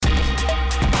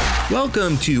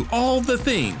Welcome to All the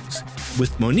Things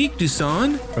with Monique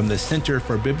Duson from the Center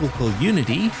for Biblical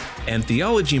Unity and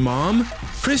Theology Mom,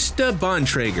 Krista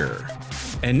Bontrager.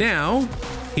 And now,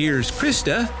 here's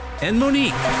Krista and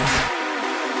Monique.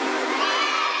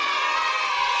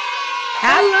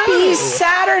 Happy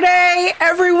Saturday,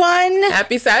 everyone.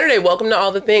 Happy Saturday. Welcome to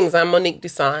All the Things. I'm Monique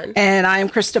Duson. And I'm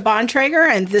Krista Bontrager,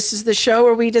 and this is the show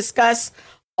where we discuss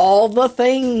all the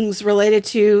things related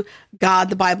to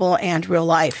God, the Bible, and real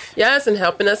life. Yes, and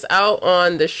helping us out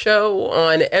on the show,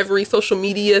 on every social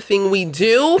media thing we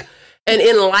do, and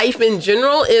in life in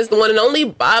general, is the one and only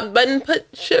button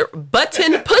pusher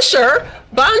Bontrager.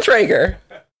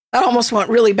 That almost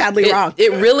went really badly wrong.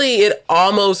 It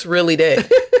almost really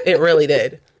did. It really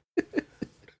did.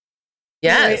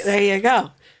 Yes. There you go.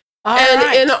 All and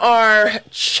right. in our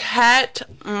chat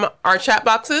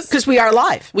boxes, because we are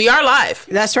live. We are live.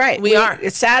 That's right. We are.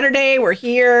 It's Saturday. We're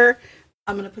here.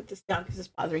 I'm going to put this down because it's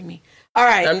bothering me. All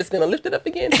right. I'm just going to lift it up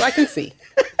again so I can see.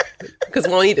 Because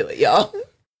won't you do it, y'all?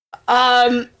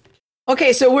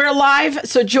 Okay, so we're live.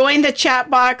 So join the chat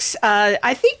box.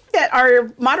 I think that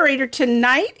our moderator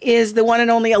tonight is the one and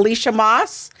only Alicia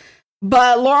Moss,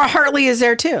 but Laura Hartley is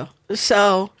there too.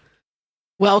 So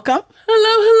welcome.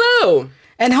 Hello.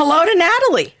 And hello to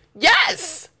Natalie.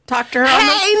 Yes. Talked to her.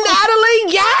 Hey,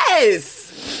 Natalie.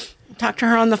 Yes. Talked to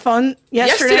her on the phone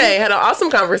yesterday. Had an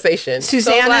awesome conversation.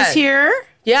 Susanna's here.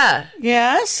 Yeah.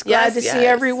 Yes. Glad to see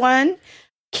everyone.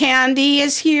 Candy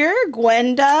is here.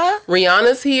 Gwenda.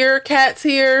 Rihanna's here. Kat's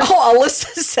here. Oh,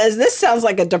 Alyssa says this sounds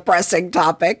like a depressing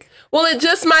topic. Well, it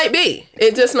just might be.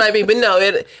 But no,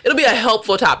 it'll be a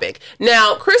helpful topic.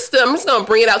 Now, Krista, I'm just going to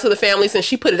bring it out to the family since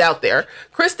she put it out there.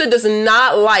 Krista does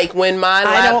not like when my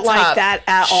laptop I don't like that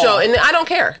at all. And I don't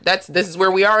care. This is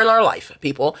where we are in our life,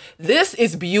 people. This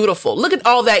is beautiful. Look at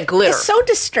all that glitter. It's so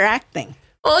distracting.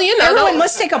 Well, you know, everyone,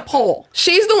 let's take a poll.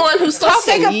 She's the one who's talking. Let's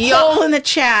take a poll in the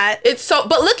chat. But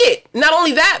look at, not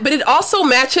only that, but it also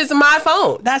matches my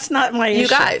phone. That's not my issue. You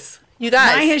guys.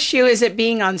 My issue is it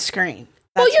being on screen.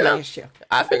 That's my issue.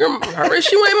 I figure her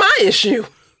issue ain't my issue.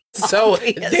 So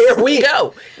there we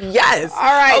go. Yes. All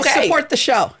right. Okay. Support the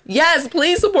show. Yes,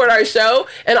 please support our show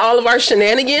and all of our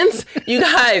shenanigans. You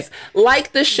guys,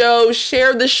 like the show,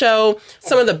 share the show.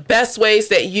 Some of the best ways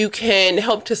that you can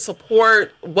help to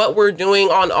support what we're doing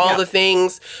on all the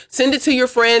things. Send it to your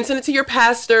friends, send it to your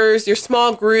pastors, your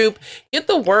small group. Get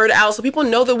the word out so people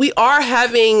know that we are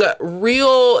having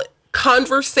real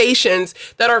conversations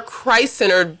that are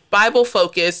Christ-centered,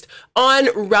 Bible-focused on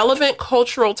relevant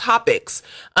cultural topics.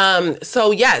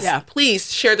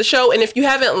 Please share the show. And if you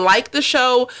haven't liked the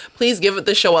show, please give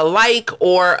the show a like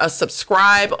or a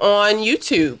subscribe on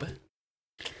YouTube.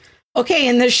 Okay,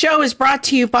 and the show is brought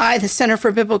to you by the Center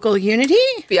for Biblical Unity,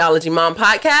 Theology Mom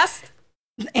Podcast,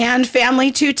 and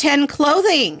Family 210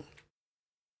 Clothing.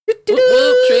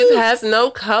 Truth has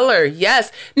no color. Yes.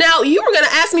 Now, you were going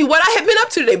to ask me what I have been up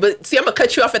to today, but see, I'm going to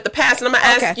cut you off at the pass, and I'm going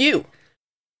to ask you,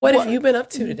 what have you been up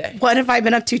to today? What have I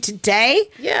been up to today?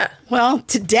 Yeah. Well,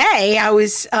 today I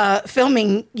was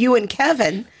filming you and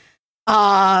Kevin.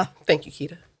 Thank you,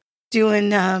 Keita.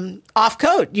 Doing Off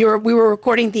Code. We were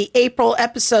recording the April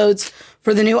episodes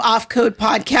for the new Off Code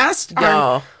podcast.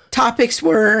 Our topics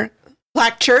were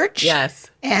Black Church. Yes.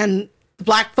 And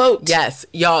Black vote. Yes,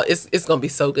 y'all, it's going to be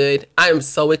so good. I am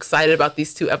so excited about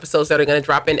these two episodes that are going to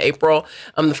drop in April.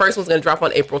 The first one's going to drop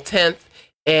on April 10th,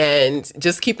 and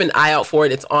just keep an eye out for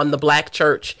it. It's on the Black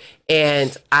Church,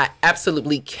 and I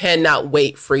absolutely cannot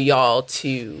wait for y'all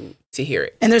to hear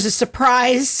it. And there's a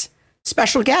surprise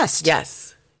special guest.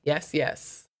 Yes.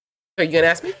 Are you going to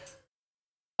ask me?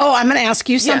 Oh, I'm going to ask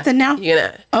you something now?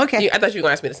 Okay. I thought you were going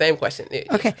to ask me the same question.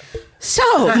 Okay.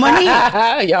 So, Monique,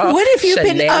 what have you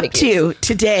been up to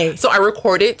today? So I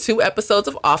recorded 2 episodes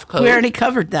of Off Code. We already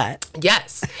covered that.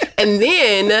 Yes. And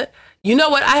then, you know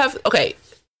what? Have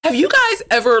you guys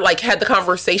ever had the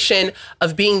conversation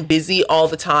of being busy all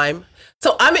the time?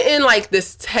 So I'm in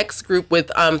this text group with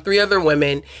 3 other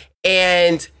women.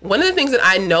 And one of the things that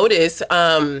I notice,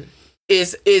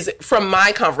 is from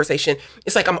my conversation,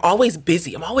 it's I'm always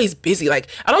busy. I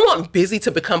don't want busy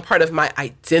to become part of my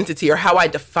identity or how I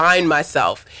define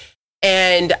myself.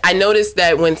 And I noticed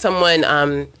that when someone,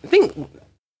 I think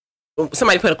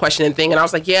somebody put a question in thing, and I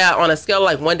was on a scale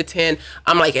of 1 to 10,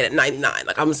 I'm at 99.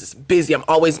 I'm just busy. I'm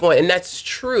always going. And that's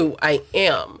true. I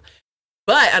am.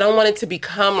 But I don't want it to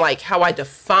become how I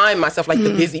define myself,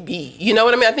 the busy bee. You know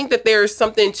what I mean? I think that there's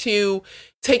something to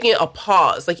taking a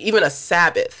pause, even a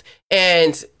Sabbath.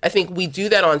 And I think we do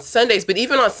that on Sundays, but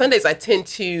even on Sundays, I tend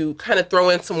to kind of throw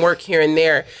in some work here and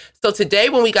there. So today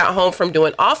when we got home from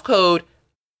doing Off Code,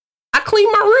 I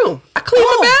cleaned my room. I cleaned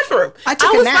my bathroom. I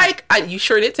was nap. You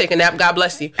sure did take a nap. God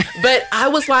bless you. But I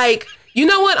was like, you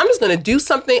know what? I'm just going to do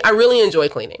something. I really enjoy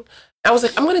cleaning. I was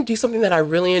like, I'm going to do something that I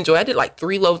really enjoy. I did like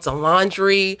 3 loads of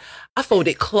laundry. I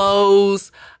folded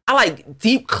clothes. I like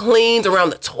deep cleaned around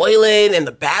the toilet and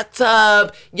the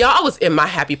bathtub. Y'all, I was in my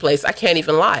happy place. I can't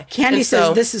even lie. Candy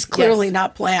says this is clearly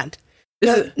not planned.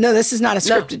 This is not a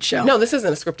scripted show. No, this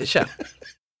isn't a scripted show.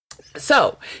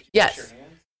 So, yes.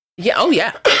 Yeah. Oh,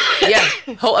 yeah. Yeah.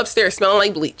 Whole upstairs smelling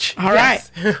like bleach. All right.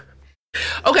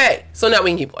 Okay. So now we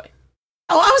can keep going.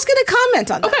 Oh, I was going to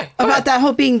comment on that. About that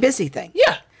whole being busy thing.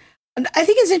 Yeah. And I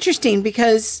think it's interesting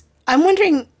because I'm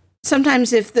wondering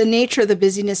sometimes if the nature of the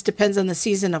busyness depends on the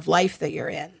season of life that you're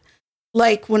in.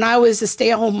 Like when I was a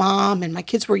stay-at-home mom and my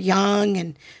kids were young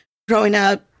and growing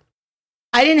up,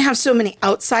 I didn't have so many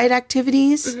outside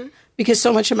activities because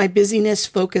so much of my busyness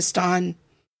focused on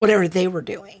whatever they were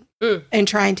doing and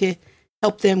trying to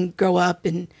help them grow up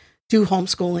and do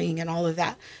homeschooling and all of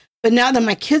that. But now that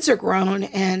my kids are grown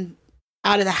and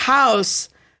out of the house,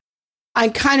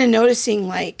 I'm kind of noticing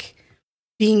like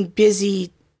being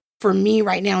busy for me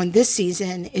right now in this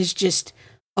season is just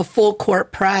a full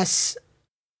court press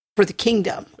for the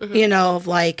kingdom, of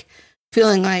like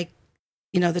feeling like,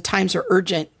 the times are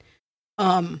urgent,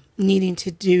 needing to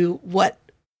do what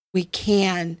we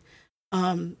can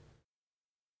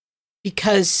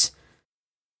because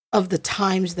of the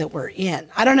times that we're in.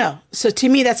 I don't know. So to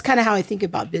me, that's kind of how I think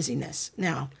about busyness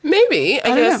now. Maybe.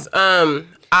 I guess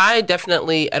I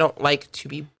don't like to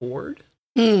be bored.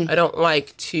 I don't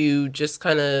like to just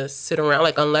kind of sit around,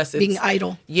 like unless it's being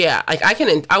idle. Yeah, like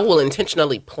I will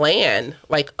intentionally plan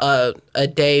like a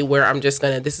day where I'm just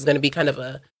this is gonna be kind of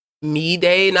a me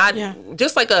day, not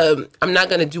just like I'm not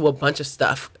gonna do a bunch of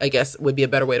stuff, I guess would be a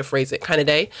better way to phrase it, kind of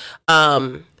day.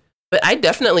 But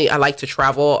I like to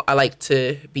travel. I like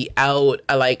to be out.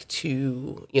 I like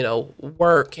to,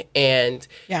 work and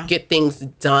get things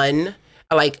done.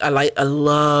 I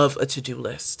love a to-do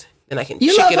list. And I can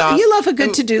check it off. You love a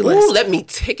good to-do list. Ooh, let me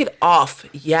tick it off.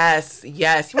 Yes. You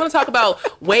want to talk about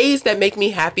ways that make me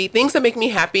happy, things that make me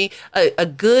happy, a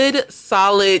good,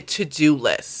 solid to-do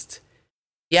list.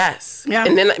 Yes. Yeah.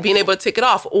 And then being able to tick it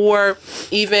off, or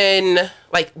even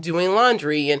like doing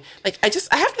laundry. And like, I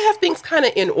have to have things kind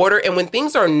of in order. And when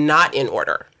things are not in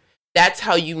order, that's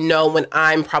how you know when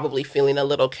I'm probably feeling a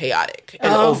little chaotic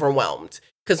and overwhelmed.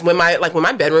 Because when my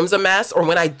bedroom's a mess, or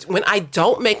when I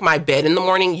don't make my bed in the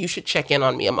morning, you should check in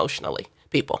on me emotionally,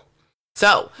 people.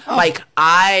 So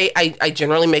I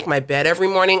generally make my bed every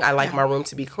morning. I like my room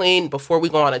to be clean. Before we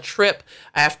go on a trip,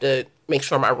 I have to make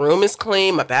sure my room is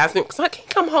clean, my bathroom, because I can't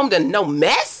come home to no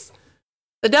mess.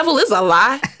 The devil is a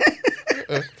lie.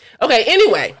 Okay,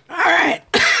 anyway. All right.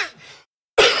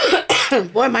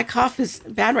 Boy, my cough is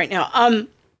bad right now.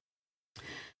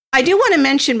 I do want to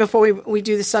mention before we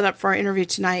do the setup for our interview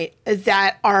tonight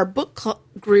that our book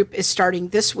group is starting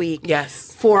this week.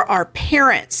 Yes. For our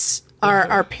parents,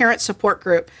 our parent support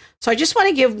group. So I just want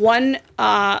to give one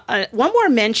more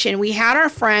mention. We had our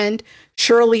friend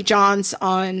Shirley Johns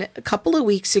on a couple of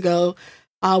weeks ago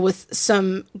with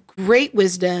some great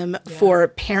wisdom for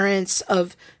parents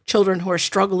of children who are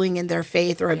struggling in their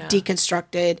faith or have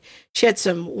deconstructed. She had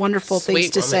some wonderful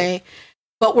things to say.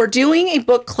 But we're doing a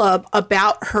book club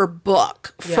about her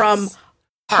book, From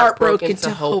Heartbroken to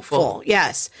Hopeful.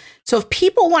 Yes. So if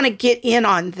people want to get in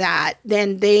on that,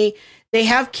 then they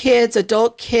have kids,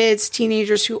 adult kids,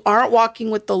 teenagers who aren't walking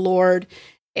with the Lord,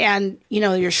 and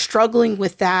you're struggling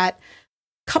with that.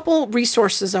 Couple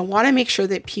resources I want to make sure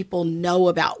that people know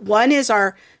about. One is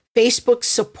our Facebook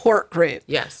support group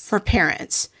for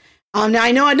parents. Now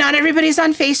I know not everybody's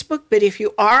on Facebook, but if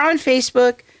you are on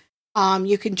Facebook,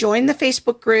 you can join the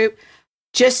Facebook group.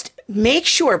 Just make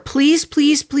sure, please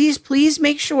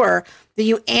make sure that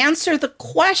you answer the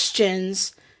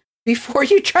questions before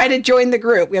you try to join the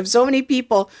group. We have so many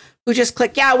people who just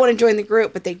click, I want to join the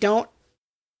group, but they don't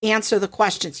answer the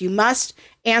questions. You must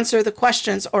answer the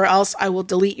questions or else I will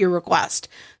delete your request.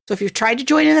 So if you've tried to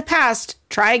join in the past,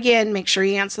 try again, make sure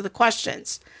you answer the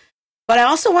questions. But I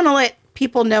also want to let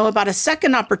people know about a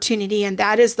second opportunity, and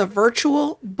that is the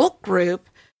virtual book group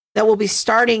that will be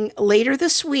starting later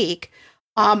this week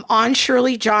on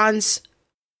Shirley John's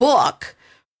book,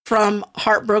 From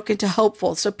Heartbroken to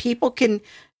Hopeful. So people can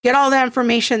get all that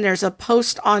information. There's a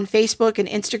post on Facebook and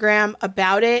Instagram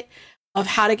about it, of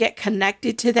how to get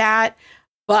connected to that.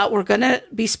 But we're going to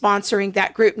be sponsoring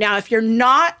that group. Now, if you're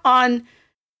not on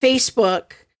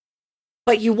Facebook,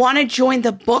 but you want to join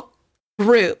the book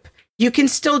group, you can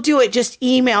still do it. Just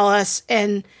email us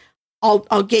and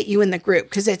I'll get you in the group,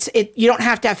 because you don't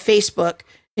have to have Facebook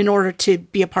in order to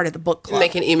be a part of the book club. They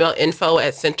can email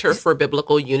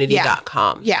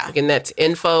info@centerforbiblicalunity.com. Yeah. Again, that's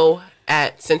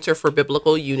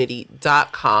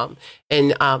info@centerforbiblicalunity.com.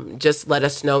 And just let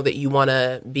us know that you want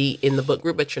to be in the book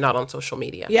group, but you're not on social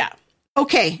media. Yeah.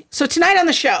 Okay. So tonight on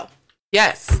the show.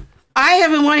 Yes. I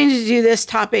have been wanting to do this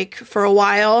topic for a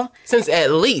while. Since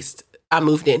at least I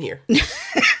moved in here.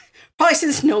 Probably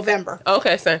since November.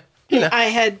 Okay, so. I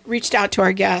had reached out to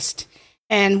our guest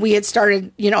and we had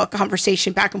started, a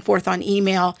conversation back and forth on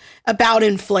email about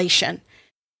inflation,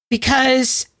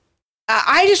 because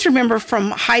I just remember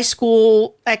from high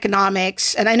school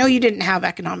economics, and I know you didn't have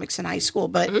economics in high school,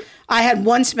 but I had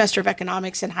one semester of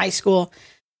economics in high school.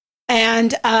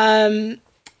 And I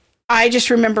just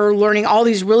remember learning all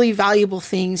these really valuable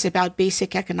things about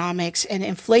basic economics, and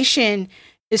inflation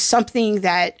is something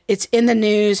that it's in the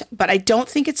news, but I don't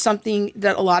think it's something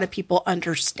that a lot of people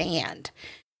understand.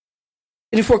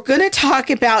 And if we're going to talk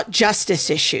about justice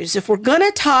issues, if we're going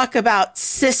to talk about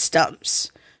systems,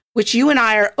 which you and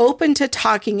I are open to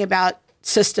talking about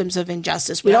systems of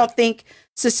injustice, we don't think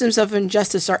systems of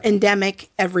injustice are endemic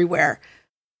everywhere.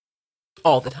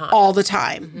 All the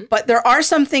time. But there are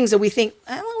some things that we think,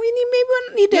 we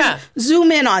need to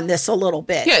zoom in on this a little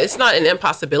bit. Yeah, it's not an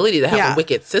impossibility to have a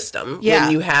wicked system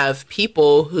when you have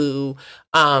people who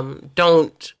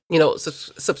don't,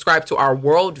 subscribe to our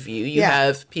worldview. You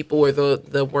have people where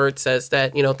the word says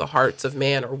that, the hearts of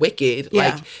man are wicked.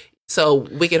 Yeah. So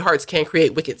wicked hearts can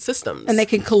create wicked systems. And they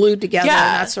can collude together and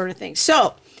that sort of thing.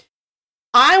 So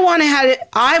I've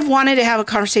wanted to have a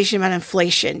conversation about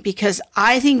inflation because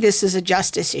I think this is a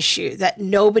justice issue that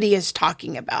nobody is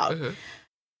talking about.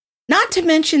 Not to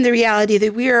mention the reality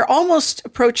that we are almost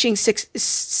approaching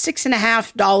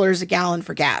 $6.50 a gallon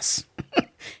for gas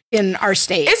in our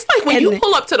state. It's like when you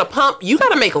pull up to the pump, you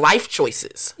got to make life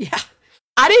choices. Yeah.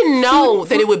 I didn't know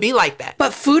that it would be like that.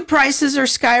 But food prices are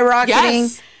skyrocketing.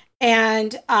 Yes.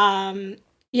 And,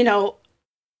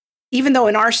 even though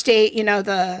in our state,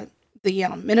 the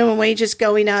minimum wage is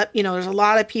going up. There's a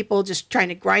lot of people just trying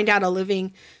to grind out a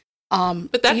living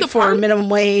but that could for minimum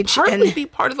wage. Partly be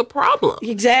part of the problem.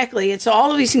 Exactly. And so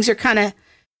all of these things are kind of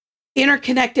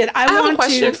interconnected. I have a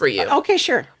question for you. Okay,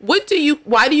 sure. Why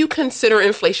do you consider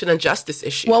inflation a justice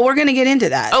issue? Well, we're going to get into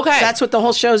that. Okay. That's what the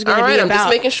whole show is going to be about. I'm just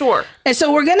making sure. And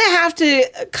so we're going to have to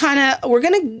we're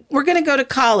going to go to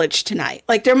college tonight.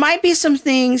 Like there might be some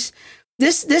things,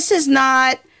 this is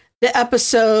not the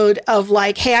episode of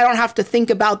like, hey, I don't have to think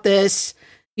about this.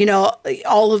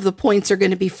 All of the points are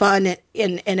going to be fun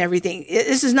and everything.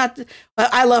 This is not,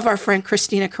 I love our friend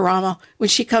Christina Caramo. When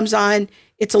she comes on,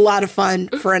 it's a lot of fun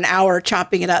for an hour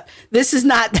chopping it up. This is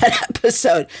not that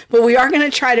episode, but we are going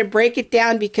to try to break it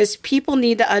down because people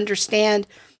need to understand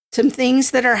some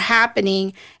things that are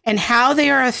happening and how they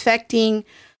are affecting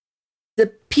the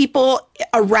people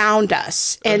around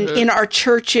us and in our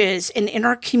churches and in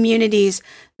our communities,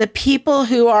 the people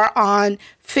who are on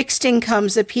fixed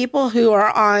incomes, the people who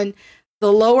are on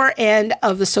the lower end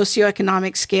of the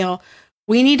socioeconomic scale.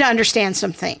 We need to understand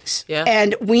some things. Yeah.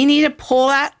 And we need to pull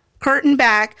that curtain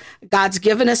back. God's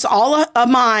given us all a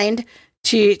mind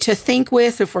to think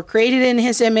with. If we're created in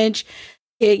his image,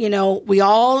 we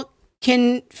all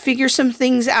can figure some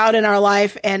things out in our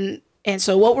life. And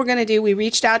so what we're going to do, we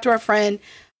reached out to our friend,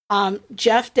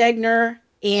 Jeff Degner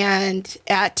and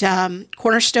at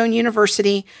Cornerstone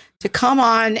University to come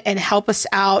on and help us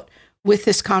out with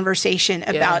this conversation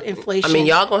about inflation. I mean,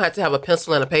 y'all going to have a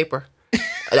pencil and a paper.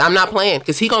 I'm not playing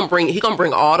because he gonna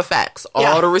bring all the facts,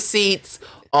 all the receipts,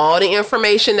 all the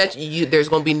information that there's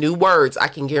going to be new words. I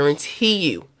can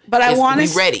guarantee you. But I want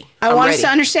us ready. I want us to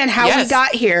understand how we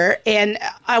got here, and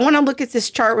I want to look at this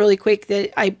chart really quick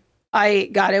that I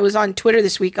got. It was on Twitter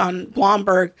this week on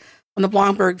Bloomberg, on the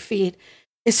Bloomberg feed.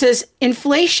 It says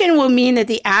inflation will mean that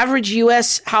the average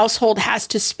U.S. household has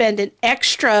to spend an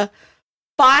extra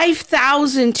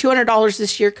 $5,200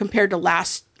 this year compared to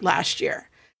last year.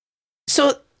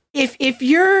 So if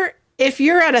you're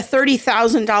at a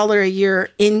 $30,000 a year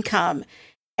income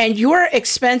and your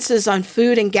expenses on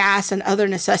food and gas and other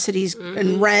necessities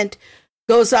and rent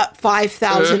goes up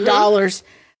 $5,000,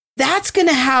 that's going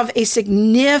to have a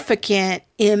significant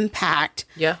impact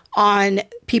on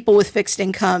people with fixed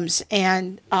incomes.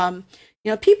 And,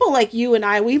 people like you and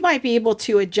I, we might be able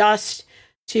to adjust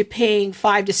to paying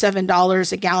 $5 to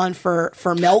 $7 a gallon for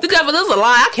milk. The devil is a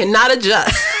lie. I cannot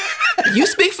adjust. You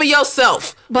speak for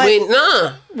yourself. But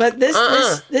this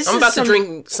I'm about to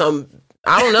drink some,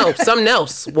 I don't know, something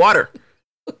else. Water.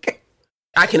 Okay.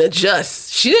 I can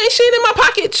adjust. She ain't in my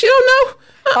pocket. She don't know.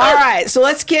 All right. So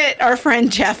let's get our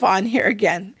friend Jeff on here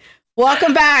again.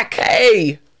 Welcome back.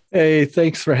 Hey. Hey,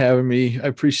 thanks for having me. I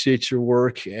appreciate your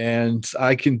work, and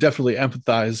I can definitely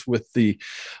empathize with the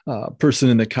person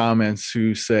in the comments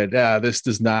who said, this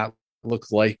does not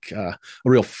look like a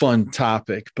real fun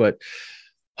topic." But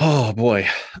oh boy,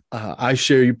 I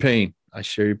share your pain. I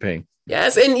share your pain.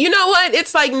 Yes. And you know what?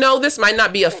 It's like, no, this might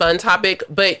not be a fun topic,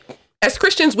 but as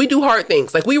Christians, we do hard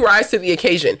things. Like, we rise to the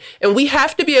occasion, and we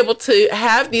have to be able to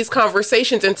have these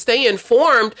conversations and stay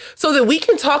informed so that we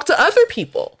can talk to other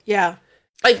people. Yeah.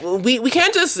 Like, we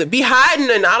can't just be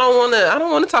hiding and I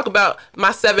don't want to talk about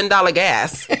my $7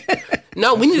 gas.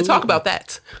 No, we need to talk about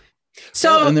that.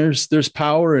 So, and there's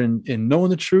power in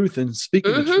knowing the truth and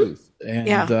speaking the truth. And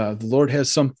the Lord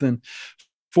has something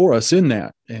for us in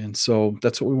that. And so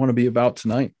that's what we want to be about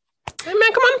tonight. Hey,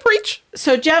 man, come on and preach.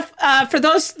 So, Jeff, for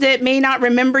those that may not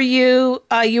remember you,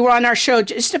 you were on our show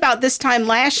just about this time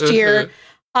last year.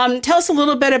 Tell us a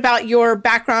little bit about your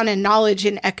background and knowledge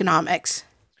in economics.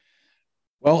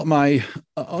 Well, my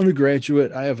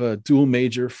undergraduate, I have a dual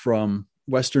major from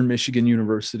Western Michigan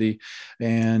University,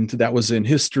 and that was in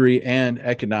history and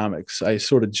economics. I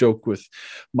sort of joke with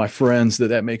my friends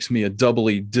that makes me a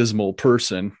doubly dismal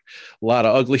person. A lot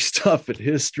of ugly stuff in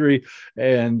history,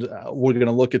 and we're going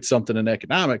to look at something in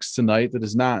economics tonight that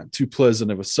is not too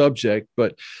pleasant of a subject,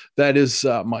 but that is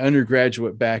my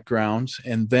undergraduate background.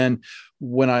 And then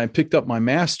when I picked up my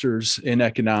master's in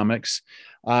economics,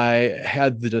 I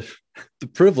had the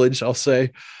privilege, I'll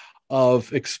say,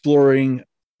 of exploring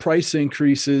price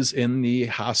increases in the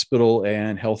hospital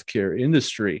and healthcare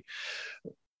industry. A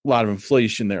lot of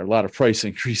inflation there, a lot of price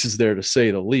increases there, to say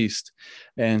the least.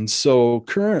 And so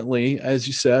currently, as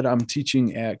you said, I'm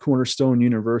teaching at Cornerstone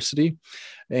University,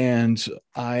 and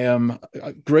I am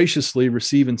graciously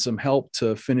receiving some help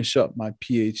to finish up my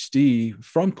PhD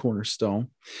from Cornerstone.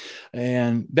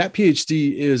 And that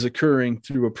PhD is occurring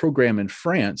through a program in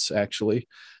France, actually.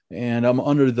 And I'm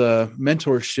under the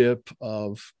mentorship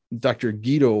of Dr.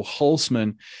 Guido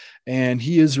Hulsmann, and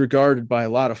he is regarded by a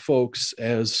lot of folks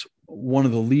as one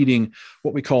of the leading,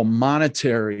 what we call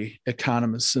monetary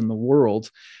economists in the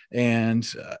world. And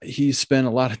he spent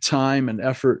a lot of time and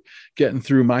effort getting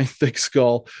through my thick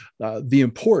skull the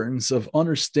importance of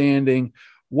understanding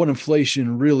what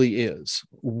inflation really is,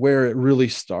 where it really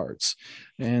starts.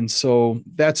 And so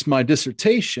that's my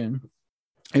dissertation,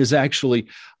 is actually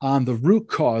on the root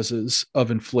causes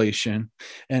of inflation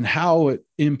and how it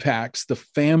impacts the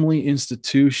family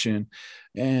institution.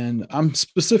 And I'm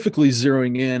specifically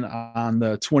zeroing in on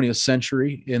the 20th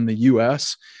century in the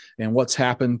US and what's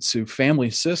happened to family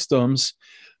systems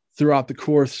throughout the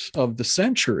course of the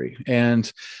century.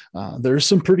 And there's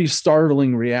some pretty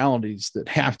startling realities that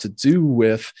have to do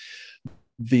with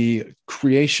the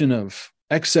creation of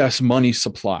excess money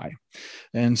supply.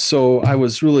 And so I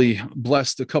was really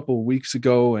blessed a couple of weeks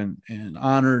ago and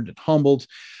honored and humbled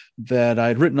that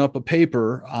I'd written up a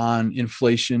paper on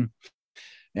inflation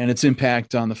and its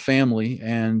impact on the family,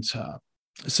 and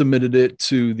submitted it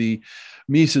to the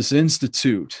Mises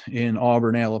Institute in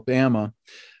Auburn, Alabama.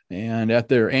 And at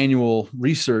their annual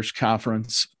research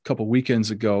conference a couple of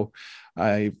weekends ago,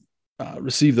 I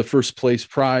received the first place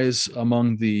prize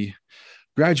among the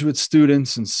graduate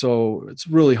students. And so it's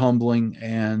really humbling.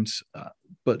 And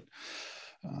but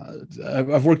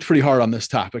I've worked pretty hard on this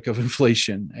topic of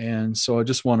inflation. And so I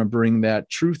just want to bring that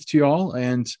truth to y'all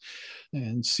and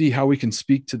see how we can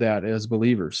speak to that as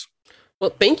believers.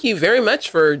 Well, thank you very much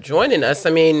for joining us. I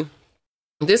mean,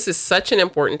 this is such an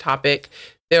important topic.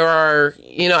 There are,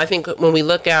 I think when we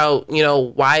look out,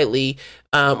 widely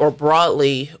or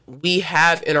broadly, we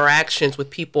have interactions with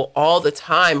people all the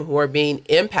time who are being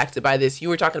impacted by this. You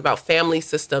were talking about family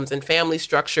systems and family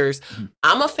structures. Mm-hmm.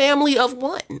 I'm a family of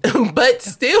one, but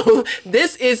still,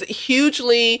 this is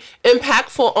hugely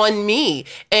impactful on me.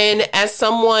 And as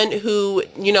someone who,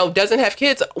 doesn't have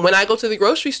kids, when I go to the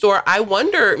grocery store, I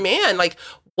wonder, man, like,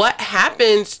 what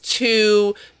happens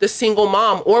to the single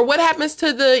mom, or what happens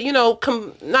to the,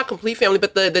 not complete family,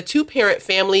 but the two-parent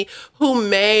family who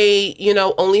may,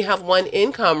 only have one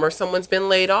income, or someone's been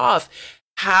laid off?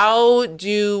 How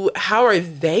are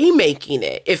they making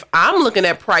it? If I'm looking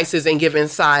at prices and giving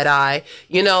side eye,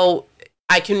 my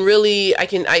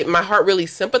heart really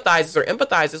sympathizes or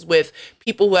empathizes with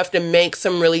people who have to make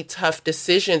some really tough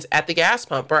decisions at the gas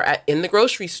pump or in the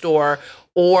grocery store,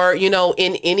 or,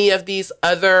 in any of these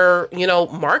other,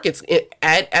 markets,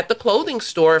 at the clothing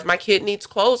store, if my kid needs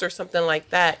clothes or something like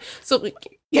that. So,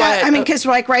 yeah, because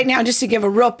like right now, just to give a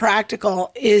real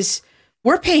practical, is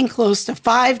we're paying close to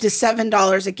 $5 to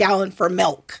 $7 a gallon for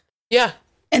milk. Yeah.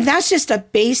 And that's just a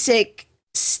basic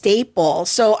staple.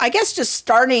 So I guess just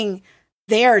starting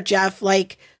there, Jeff,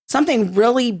 like something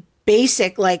really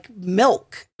basic like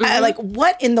milk. Like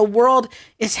what in the world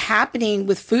is happening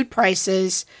with food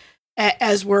prices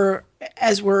as we're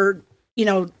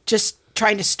just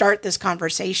trying to start this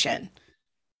conversation?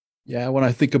 Yeah, when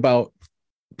I think about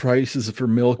prices for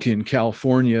milk in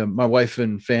California, my wife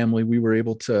and family, we were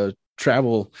able to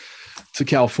travel to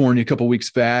California a couple of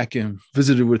weeks back and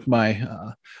visited with my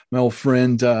old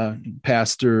friend,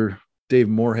 Pastor Dave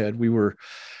Moorhead. We were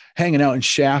hanging out in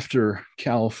Shafter,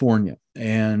 California.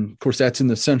 And of course, that's in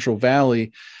the Central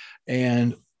Valley.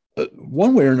 And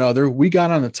one way or another, we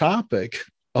got on the topic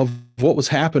of what was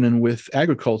happening with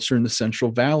agriculture in the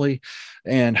Central Valley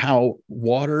and how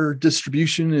water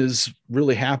distribution is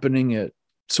really happening at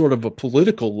sort of a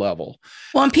political level.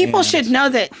 Well, and people should know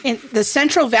that in the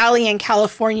Central Valley in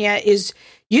California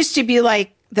used to be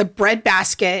like the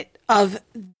breadbasket of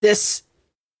this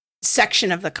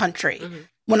section of the country.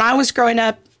 When I was growing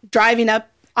up, driving up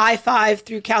I-5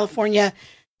 through California,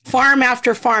 farm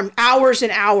after farm, hours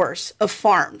and hours of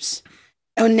farms.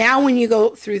 And now when you go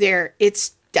through there,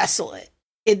 it's desolate.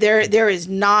 There is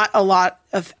not a lot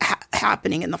of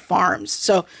happening in the farms.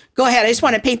 So go ahead. I just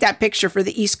want to paint that picture for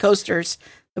the East Coasters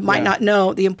that might not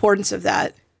know the importance of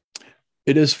that.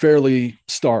 It is fairly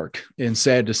stark and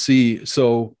sad to see.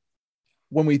 So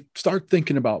when we start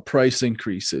thinking about price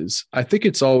increases, I think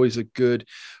it's always a good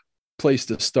place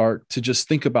to start to just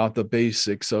think about the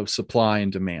basics of supply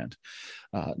and demand.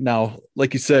 Now,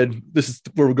 like you said, this is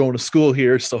where we're going to school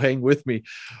here, so hang with me.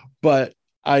 But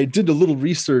I did a little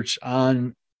research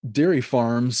on dairy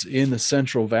farms in the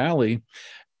Central Valley,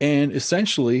 and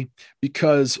essentially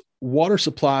because water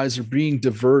supplies are being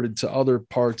diverted to other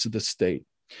parts of the state,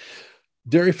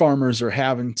 dairy farmers are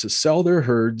having to sell their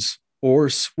herds or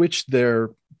switch their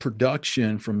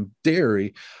production from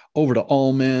dairy over to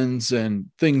almonds and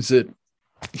things that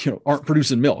aren't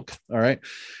producing milk. All right.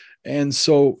 And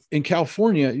so in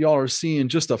California, y'all are seeing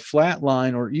just a flat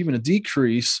line or even a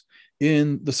decrease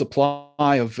in the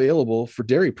supply available for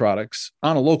dairy products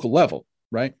on a local level,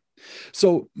 right?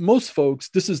 So most folks,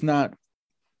 this is not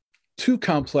too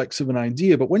complex of an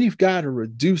idea, but when you've got a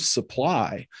reduced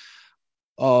supply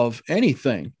of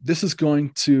anything, this is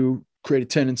going to create a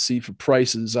tendency for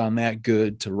prices on that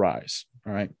good to rise,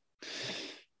 all right?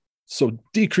 So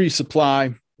decreased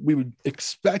supply, we would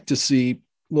expect to see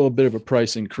a little bit of a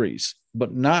price increase,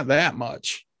 but not that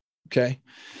much, okay?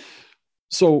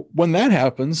 So when that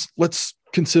happens, let's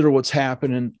consider what's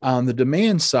happening on the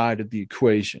demand side of the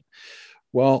equation.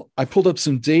 Well, I pulled up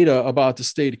some data about the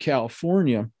state of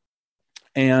California,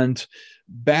 and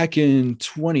back in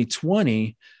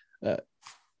 2020,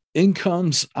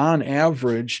 incomes on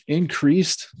average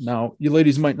increased. Now, you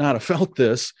ladies might not have felt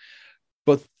this,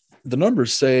 but the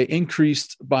numbers say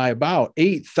increased by about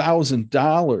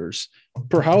 $8,000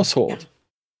 per household. Yeah.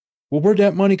 Well, where'd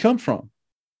that money come from?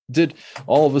 Did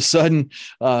all of a sudden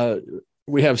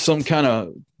we have some kind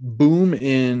of boom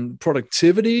in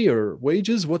productivity or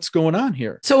wages? What's going on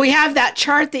here? So we have that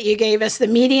chart that you gave us, the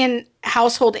median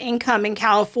household income in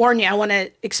California. I want to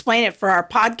explain it for our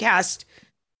podcast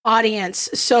audience.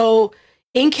 So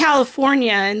in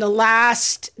California, in the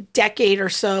last decade or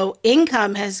so,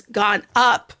 income has gone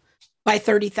up by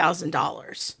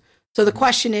 $30,000. So the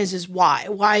question is why?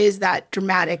 Why is that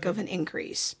dramatic of an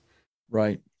increase?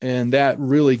 Right. And that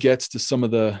really gets to some of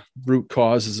the root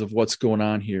causes of what's going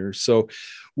on here. So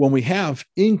when we have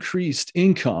increased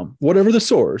income, whatever the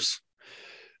source,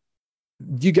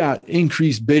 you got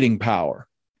increased bidding power.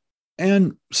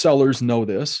 And sellers know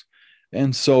this.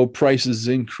 And so prices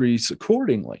increase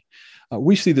accordingly.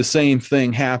 We see the same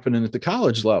thing happening at the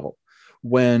college level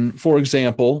when, for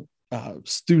example,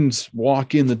 students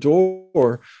walk in the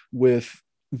door with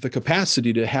the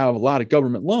capacity to have a lot of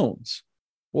government loans.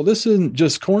 Well, this isn't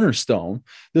just Cornerstone.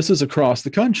 This is across the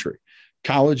country.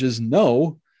 Colleges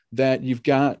know that you've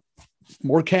got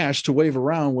more cash to wave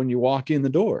around when you walk in the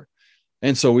door.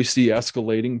 And so we see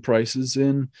escalating prices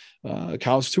in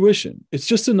college tuition. It's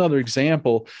just another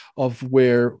example of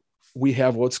where we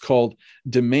have what's called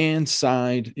demand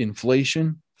side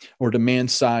inflation or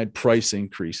demand side price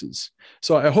increases.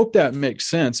 So I hope that makes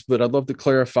sense, but I'd love to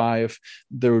clarify if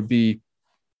there would be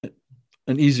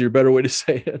an easier, better way to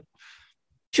say it.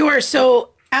 Sure.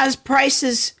 So as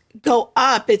prices go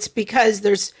up, it's because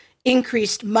there's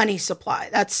increased money supply.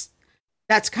 That's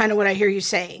kind of what I hear you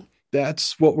saying.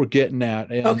 That's what we're getting at.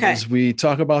 And okay. As we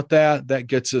talk about that, that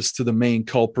gets us to the main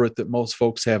culprit that most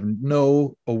folks have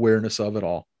no awareness of at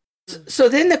all. So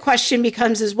then the question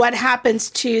becomes is what happens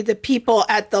to the people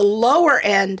at the lower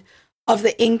end of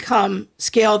the income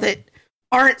scale that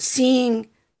aren't seeing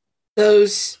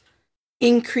those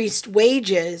increased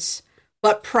wages,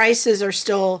 but prices are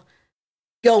still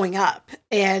going up.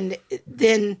 And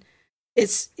then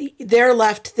they're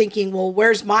left thinking, well,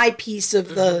 where's my piece of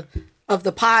the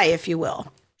pie, if you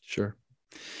will? Sure.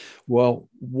 Well,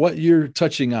 what you're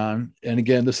touching on, and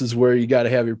again, this is where you got to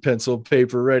have your pencil and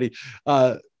paper ready.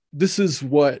 This is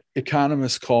what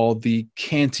economists call the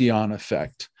Cantillon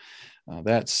effect.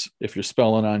 That's, if you're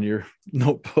spelling on your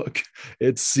notebook,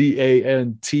 it's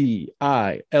Cantillon.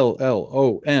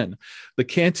 The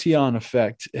Cantillon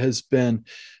effect has been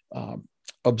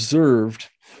observed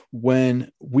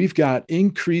when we've got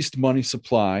increased money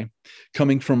supply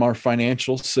coming from our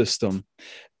financial system.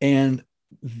 And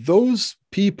those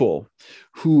people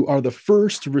who are the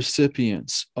first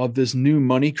recipients of this new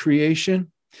money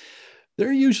creation,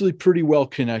 they're usually pretty well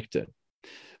connected.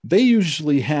 They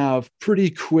usually have pretty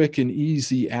quick and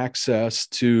easy access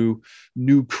to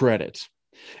new credit.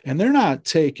 And they're not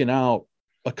taking out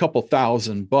a couple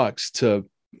 $1,000 to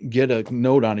get a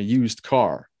note on a used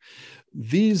car.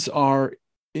 These are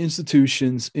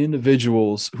institutions,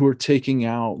 individuals who are taking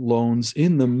out loans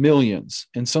in the millions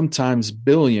and sometimes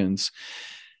billions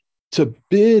to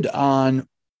bid on,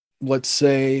 let's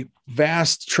say,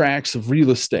 vast tracts of real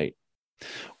estate,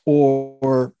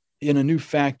 or in a new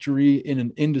factory in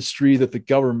an industry that the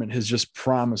government has just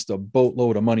promised a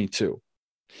boatload of money to.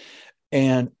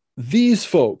 And these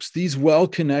folks, these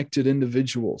well-connected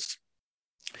individuals,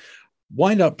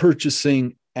 wind up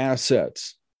purchasing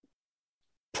assets,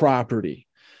 property,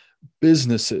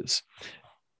 businesses.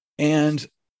 And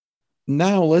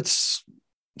now let's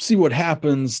see what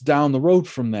happens down the road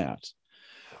from that.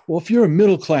 Well, if you're a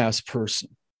middle-class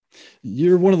person,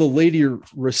 you're one of the later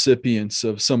recipients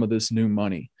of some of this new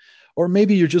money. Or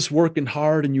maybe you're just working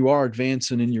hard and you are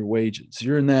advancing in your wages.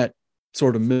 You're in that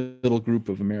sort of middle group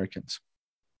of Americans.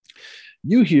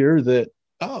 You hear that,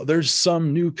 oh, there's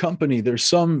some new company, there's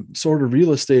some sort of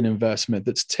real estate investment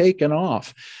that's taken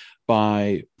off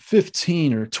by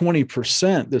 15 or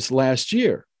 20% this last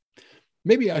year.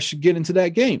 Maybe I should get into that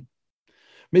game.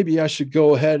 Maybe I should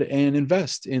go ahead and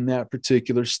invest in that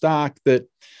particular stock that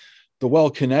the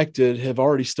well-connected have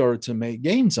already started to make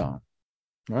gains on,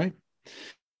 right?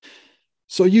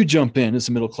 So you jump in as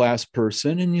a middle-class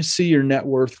person and you see your net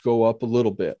worth go up a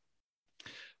little bit.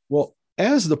 Well,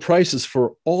 as the prices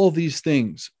for all these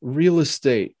things, real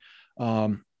estate,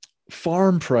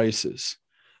 farm prices,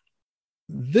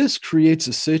 this creates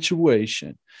a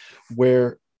situation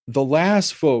where the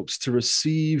last folks to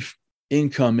receive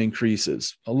income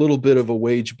increases, a little bit of a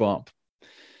wage bump,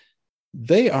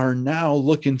 they are now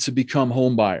looking to become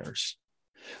home buyers.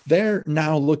 They're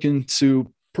now looking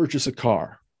to purchase a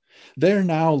car. They're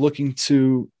now looking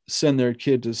to send their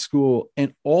kid to school.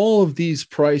 And all of these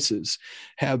prices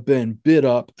have been bid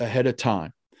up ahead of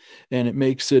time. And it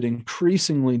makes it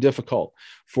increasingly difficult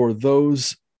for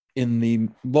those in the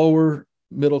lower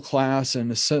middle class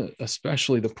and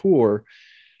especially the poor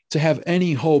to have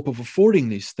any hope of affording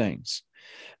these things.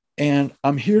 And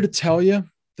I'm here to tell you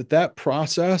that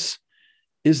process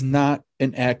is not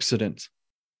an accident.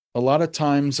 A lot of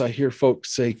times I hear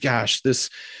folks say, gosh, this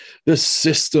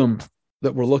system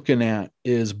that we're looking at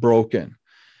is broken.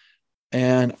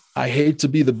 And I hate to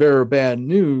be the bearer of bad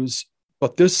news,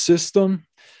 but this system,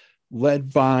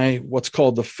 led by what's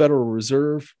called the Federal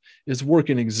Reserve, is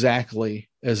working exactly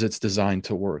as it's designed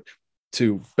to work,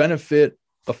 to benefit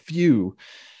a few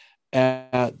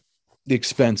at the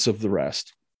expense of the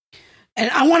rest. And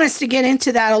I want us to get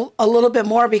into that a little bit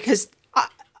more, because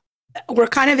we're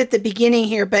kind of at the beginning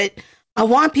here, but I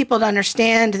want people to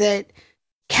understand that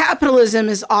capitalism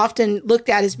is often looked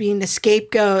at as being the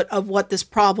scapegoat of what this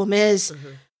problem is. Mm-hmm.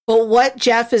 But what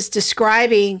Jeff is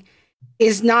describing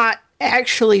is not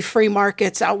actually free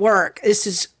markets at work. This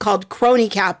is called crony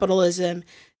capitalism.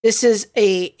 This is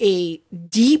a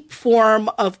deep form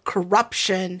of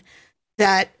corruption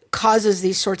that causes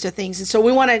these sorts of things. And so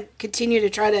we want to continue to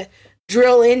try to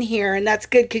drill in here. And that's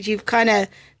good because you've kind of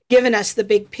given us the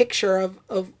big picture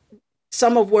of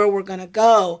some of where we're going to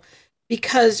go.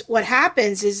 Because what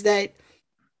happens is that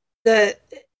the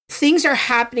things are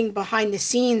happening behind the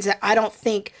scenes that I don't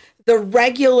think the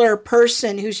regular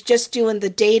person who's just doing the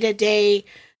day-to-day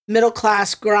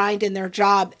middle-class grind in their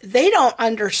job, they don't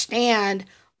understand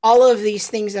all of these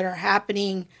things that are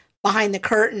happening behind the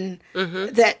curtain,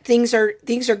 mm-hmm. that things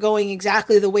are going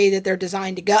exactly the way that they're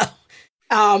designed to go.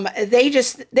 They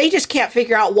just can't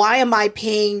figure out, why am I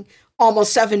paying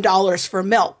almost $7 for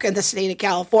milk in the state of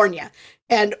California?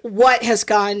 And what has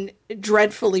gone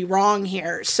dreadfully wrong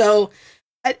here? So,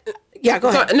 yeah, go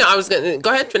ahead. No, I was going to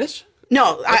go ahead, finish.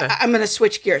 No, okay. I'm going to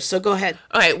switch gears. So go ahead.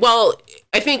 Okay. Well,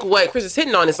 I think what Chris is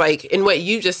hitting on is like, and what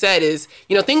you just said is,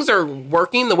 things are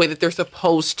working the way that they're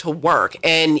supposed to work.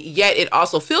 And yet it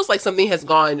also feels like something has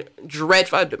gone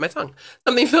dreadful. I bit my tongue.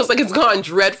 Something feels like it's gone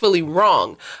dreadfully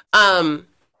wrong.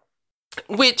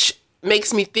 Which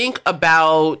makes me think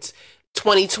about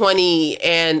 2020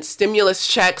 and stimulus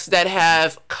checks that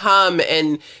have come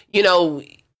and,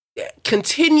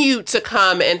 continue to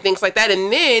come and things like that.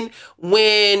 And then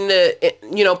when,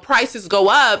 prices go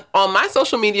up on my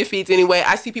social media feeds anyway,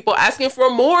 I see people asking for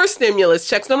more stimulus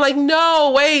checks. And I'm like,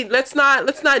 no, wait, let's not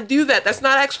do that. That's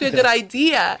not actually a good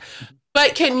idea.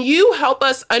 But can you help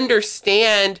us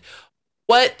understand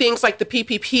what things like the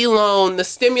PPP loan, the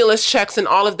stimulus checks, and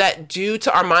all of that do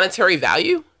to our monetary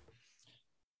value?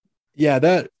 Yeah,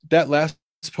 that last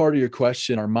part of your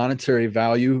question, our monetary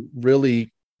value,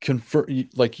 really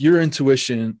like your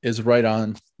intuition is right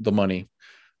on the money.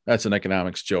 That's an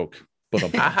economics joke.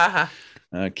 But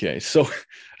okay, so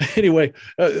anyway,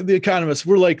 the economists,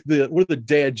 we're the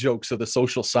dad jokes of the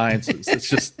social sciences.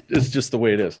 It's just the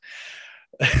way it is.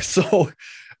 So,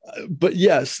 but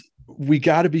yes, we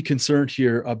got to be concerned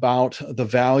here about the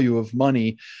value of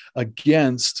money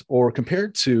against or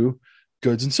compared to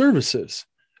goods and services.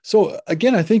 So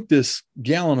again, I think this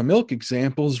gallon of milk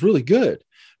example is really good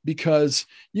because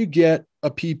you get a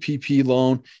PPP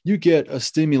loan, you get a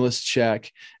stimulus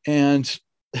check, and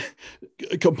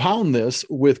compound this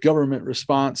with government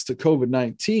response to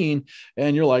COVID-19,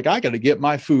 and you're like, I got to get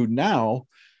my food now.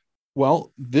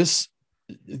 Well, this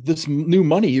new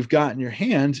money you've got in your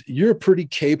hand, you're a pretty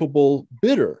capable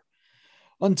bidder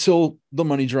until the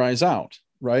money dries out,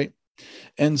 right?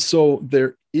 And so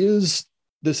there is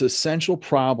this essential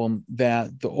problem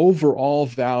that the overall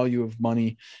value of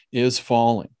money is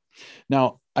falling.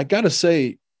 Now, I got to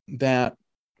say that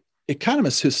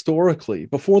economists historically,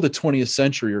 before the 20th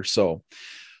century or so,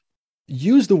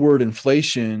 used the word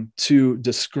inflation to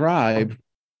describe,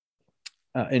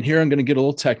 and here I'm going to get a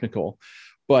little technical,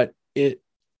 but it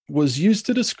was used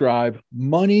to describe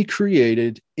money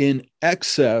created in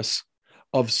excess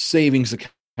of savings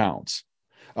accounts.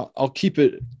 I'll keep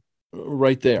it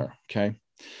right there, okay?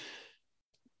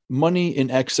 Money in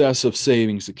excess of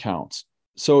savings accounts.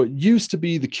 So it used to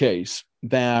be the case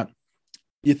that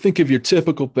you think of your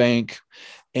typical bank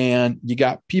and you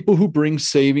got people who bring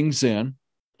savings in,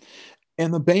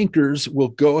 and the bankers will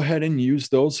go ahead and use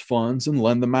those funds and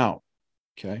lend them out.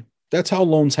 Okay. That's how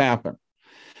loans happen.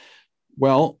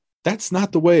 Well, that's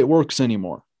not the way it works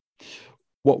anymore.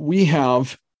 What we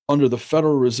have under the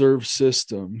Federal Reserve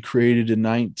System, created in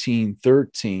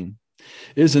 1913,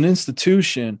 is an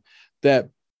institution that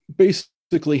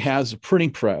basically has a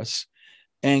printing press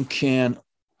and can,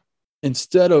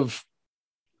 instead of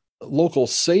local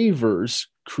savers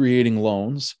creating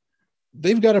loans,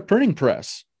 they've got a printing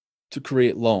press to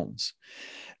create loans.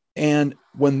 And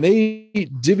when they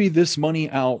divvy this money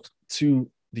out to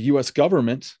the US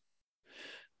government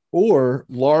or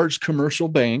large commercial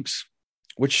banks,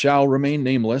 which shall remain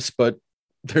nameless, but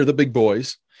they're the big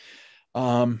boys,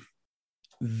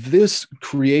 this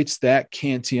creates that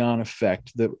Cantillon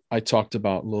effect that I talked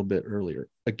about a little bit earlier.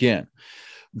 Again,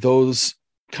 those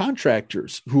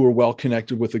contractors who are well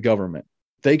connected with the government,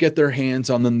 they get their hands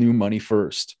on the new money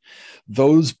first.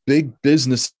 Those big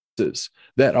businesses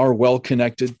that are well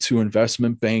connected to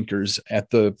investment bankers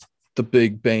at the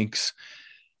big banks,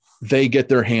 they get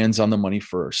their hands on the money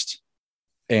first.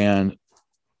 And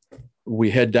we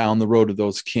head down the road of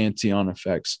those Cantillon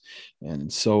effects.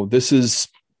 And so this is,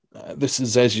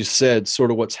 as you said,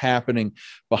 sort of what's happening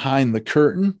behind the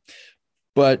curtain.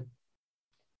 But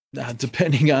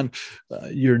depending on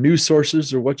your news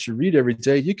sources or what you read every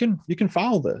day, you can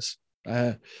follow this.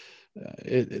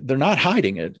 They're not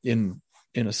hiding it in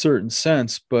a certain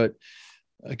sense, but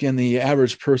again, the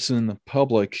average person in the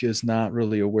public is not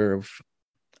really aware of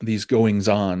these goings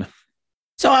on.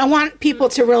 So I want people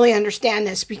to really understand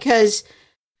this, because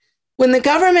when the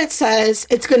government says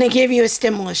it's going to give you a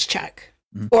stimulus check,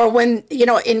 or when,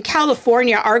 in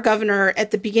California, our governor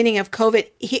at the beginning of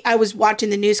COVID, I was watching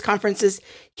the news conferences.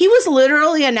 He was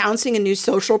literally announcing a new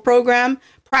social program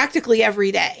practically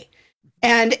every day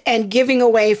and giving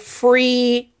away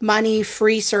free money,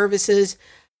 free services.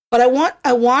 But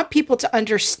I want people to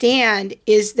understand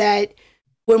is that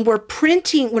when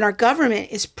our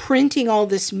government is printing all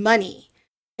this money,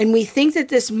 and we think that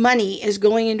this money is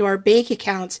going into our bank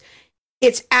accounts,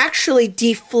 it's actually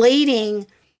deflating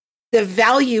the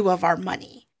value of our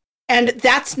money. And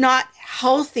that's not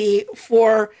healthy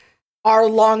for our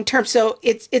long term. So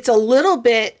it's a little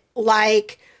bit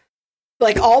like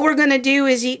all we're going to do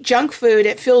is eat junk food.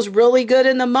 It feels really good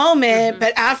in the moment,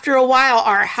 but after a while,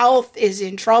 our health is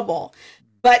in trouble.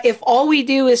 But if all we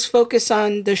do is focus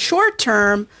on the short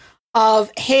term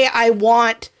of, hey, I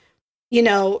want,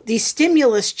 these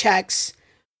stimulus checks,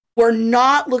 we're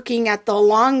not looking at the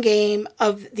long game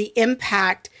of the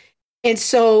impact. And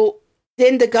so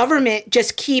then the government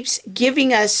just keeps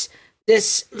giving us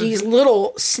these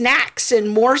little snacks and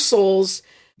morsels.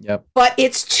 Yep. But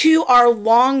it's to our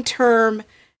long-term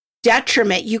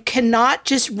detriment. You cannot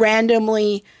just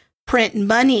randomly print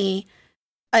money,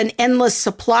 an endless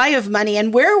supply of money.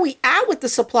 And where are we at with the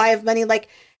supply of money? Like,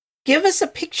 give us a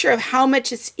picture of how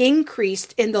much it's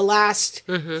increased in the last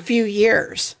few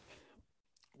years.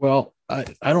 Well, I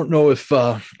don't know if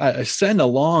I sent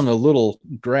along a little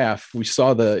graph. We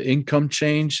saw the income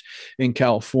change in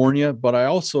California, but I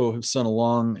also have sent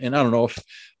along, and I don't know if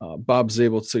Bob's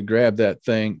able to grab that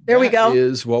thing. There we go. That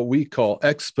is what we call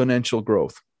exponential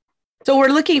growth. So we're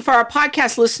looking, for our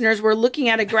podcast listeners, we're looking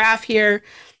at a graph here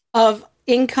of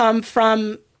income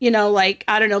from,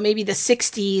 maybe the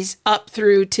 60s up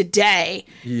through today.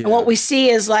 Yeah. And what we see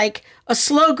is like a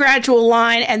slow, gradual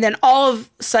line, and then all of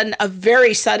a sudden, a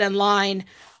very sudden line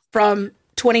from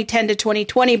 2010 to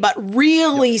 2020, but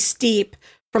really steep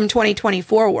from 2020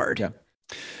 forward. Yeah.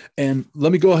 And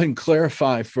let me go ahead and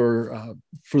clarify for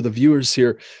the viewers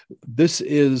here. This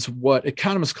is what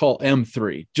economists call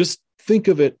M3. Just think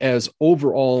of it as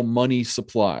overall money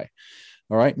supply.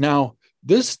 All right. Now,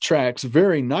 this tracks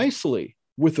very nicely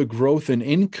with the growth in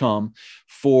income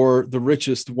for the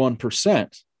richest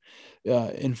 1%.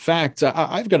 In fact,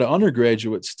 I've got an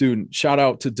undergraduate student, shout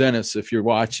out to Dennis if you're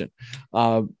watching,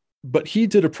 but he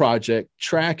did a project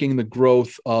tracking the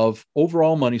growth of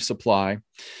overall money supply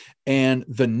and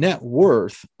the net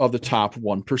worth of the top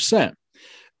 1%.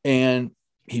 And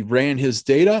he ran his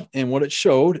data, and what it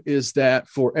showed is that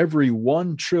for every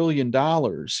 $1 trillion,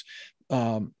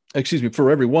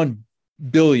 for every 1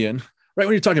 billion, right?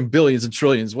 When you're talking billions and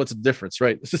trillions, what's the difference,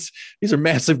 right? These are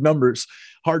massive numbers,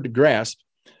 hard to grasp.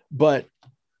 But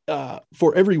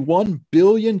for every $1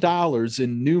 billion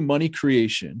in new money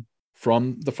creation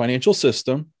from the financial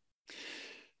system,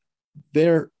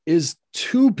 there is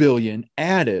 $2 billion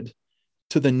added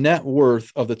to the net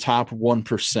worth of the top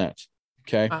 1%.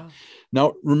 Okay. Wow.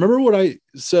 Now, remember what I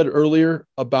said earlier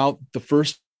about the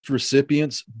first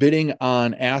recipients bidding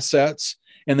on assets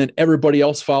and then everybody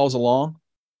else follows along?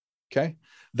 Okay.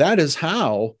 That is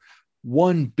how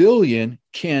 1 billion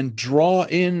can draw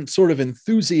in sort of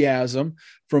enthusiasm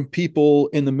from people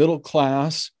in the middle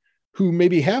class who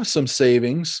maybe have some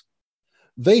savings.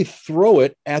 They throw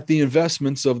it at the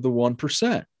investments of the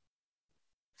 1%.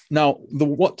 Now,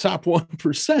 the top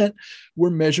 1%, we're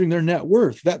measuring their net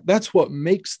worth. That's what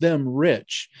makes them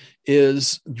rich,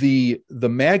 is the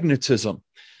magnetism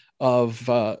of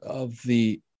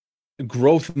the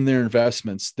growth in their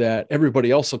investments, that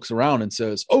everybody else looks around and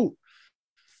says, oh,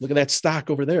 look at that stock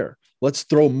over there. Let's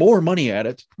throw more money at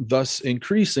it, thus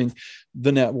increasing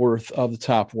the net worth of the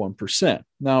top 1%.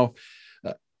 Now,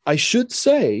 I should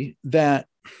say that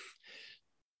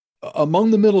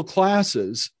among the middle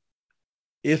classes,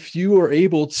 if you are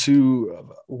able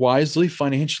to wisely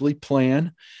financially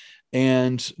plan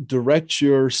and direct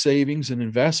your savings and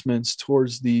investments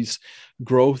towards these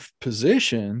growth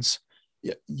positions,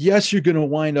 yes, you're going to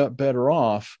wind up better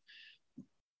off,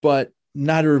 but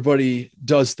not everybody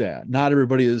does that. Not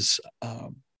everybody is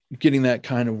getting that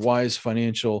kind of wise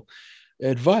financial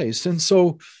advice. And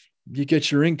so you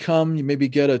get your income, you maybe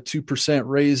get a 2%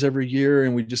 raise every year,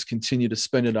 and we just continue to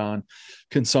spend it on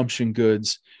consumption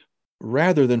goods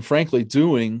rather than, frankly,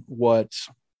 doing what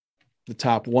the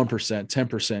top 1%,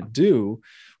 10% do,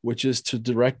 which is to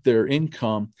direct their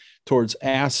income towards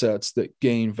assets that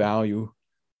gain value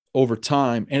over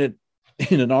time. And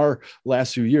in our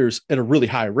last few years, at a really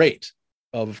high rate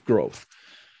of growth.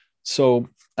 So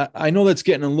I know that's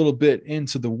getting a little bit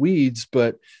into the weeds,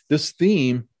 but this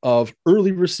theme of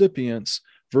early recipients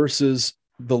versus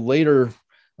the later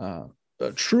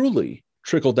truly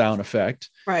trickle-down effect,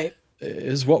 right,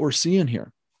 is what we're seeing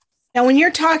here. Now, when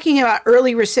you're talking about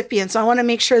early recipients, I want to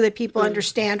make sure that people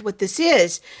understand what this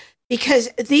is, because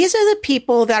these are the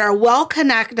people that are well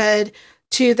connected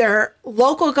to their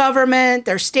local government,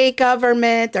 their state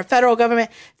government, their federal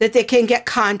government, that they can get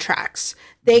contracts.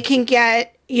 They can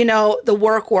get, the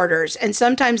work orders. And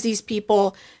sometimes these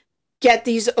people get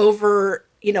these over,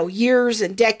 years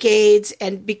and decades,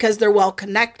 and because they're well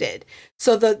connected.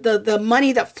 So the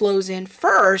money that flows in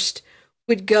first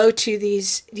would go to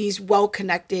these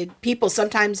well-connected people.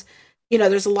 Sometimes,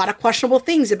 there's a lot of questionable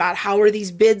things about how are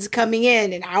these bids coming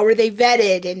in and how are they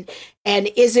vetted and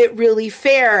is it really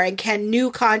fair, and can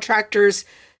new contractors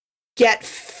get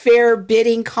fair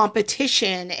bidding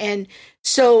competition? And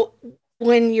so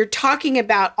when you're talking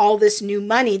about all this new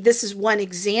money, this is one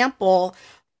example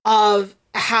of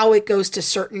how it goes to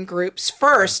certain groups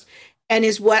first, and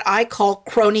is what I call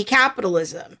crony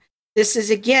capitalism. This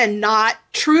is, again, not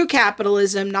true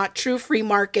capitalism, not true free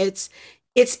markets.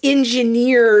 It's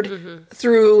engineered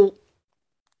through,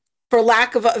 for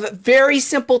lack of a very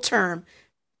simple term,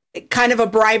 kind of a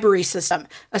bribery system,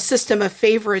 a system of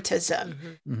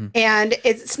favoritism. And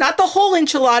it's not the whole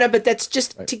enchilada, but that's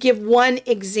just to give one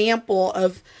example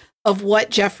of what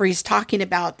Jeffrey's talking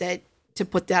about, that to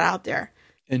put that out there.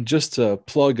 And just to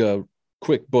plug a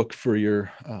quick book for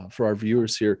for our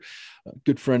viewers here, a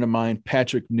good friend of mine,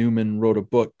 Patrick Newman, wrote a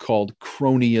book called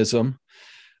Cronyism,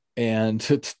 and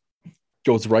it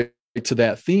goes right to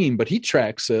that theme, but he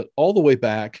tracks it all the way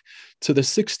back to the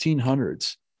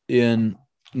 1600s in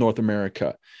North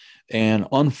America and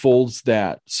unfolds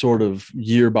that sort of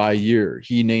year by year.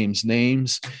 He names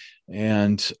names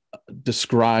and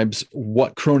describes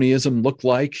what cronyism looked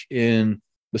like in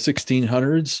the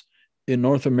 1600s in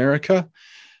North America.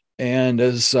 And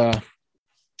as the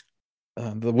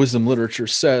wisdom literature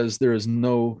says, there is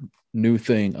no new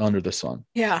thing under the sun.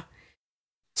 Yeah.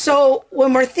 So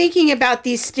when we're thinking about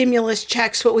these stimulus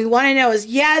checks, what we want to know is,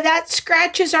 that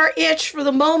scratches our itch for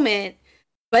the moment,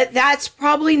 but that's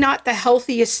probably not the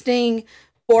healthiest thing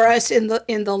for us in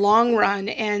the long run.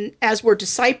 And as we're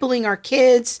discipling our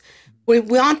kids, we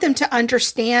want them to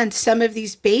understand some of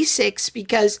these basics,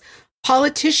 because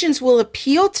politicians will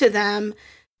appeal to them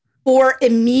for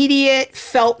immediate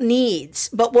felt needs.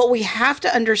 But what we have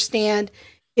to understand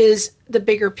is the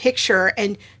bigger picture,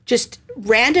 and just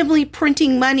randomly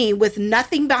printing money with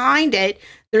nothing behind it.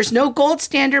 There's no gold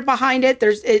standard behind it.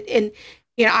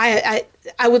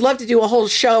 I would love to do a whole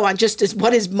show on just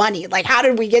what is money? Like, how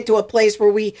did we get to a place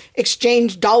where we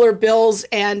exchange dollar bills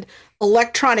and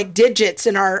electronic digits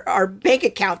in our bank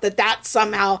account, that's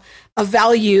somehow a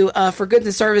value for goods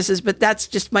and services? But that's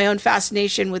just my own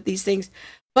fascination with these things.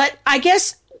 But I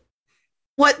guess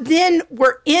what then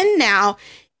we're in now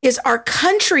is our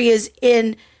country is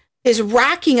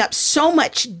racking up so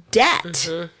much debt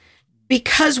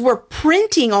because we're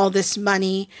printing all this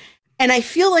money. And I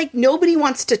feel like nobody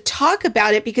wants to talk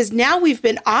about it, because now we've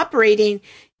been operating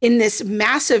in this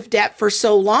massive debt for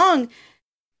so long.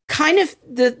 Kind of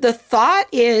the thought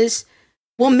is,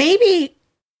 well, maybe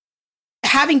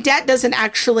having debt doesn't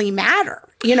actually matter.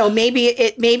 Maybe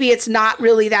it's not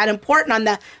really that important on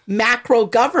the macro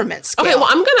government scale. Okay, well,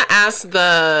 I'm going to ask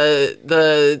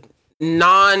the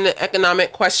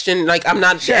non-economic question. Like, I'm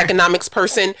not the economics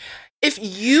person. If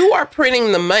you are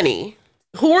printing the money,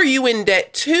 who are you in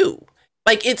debt to?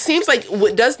 Like, it seems like,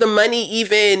 does the money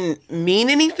even mean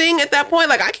anything at that point?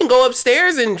 Like, I can go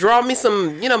upstairs and draw me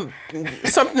some, an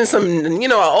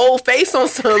old face on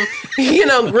some,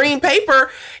 green paper.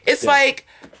 It's like,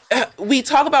 we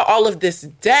talk about all of this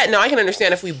debt. Now, I can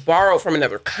understand if we borrow from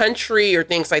another country or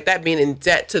things like that, being in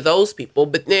debt to those people.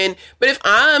 But if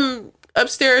I'm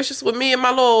upstairs just with me and my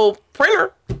little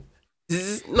printer,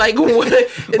 like, or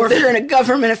if you're a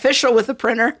government official with a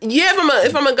printer. Yeah,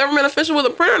 if I'm a government official with a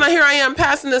printer, and here I am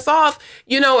passing this off,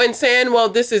 and saying, well,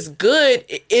 this is good.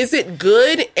 Is it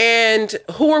good? And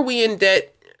who are we in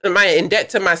debt? Am I in debt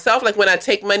to myself? Like, when I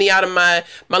take money out of my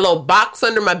little box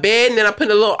under my bed and then I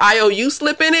put a little IOU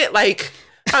slip in it? Like,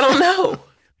 I don't know.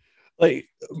 Like,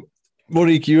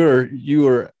 Monique, you are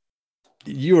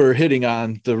hitting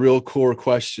on the real core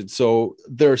question. So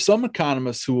there are some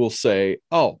economists who will say,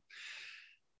 oh,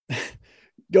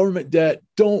 government debt,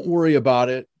 don't worry about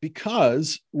it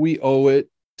because we owe it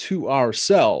to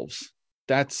ourselves.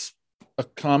 That's a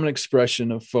common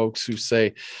expression of folks who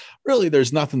say, really,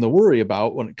 there's nothing to worry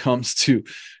about when it comes to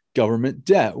government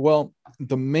debt. Well,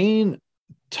 the main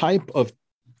type of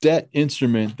debt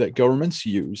instrument that governments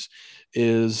use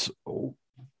is,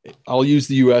 I'll use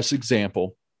the U.S.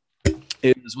 example,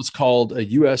 is what's called a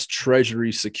U.S.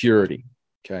 Treasury security.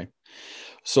 Okay.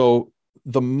 So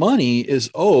the money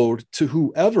is owed to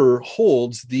whoever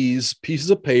holds these pieces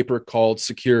of paper called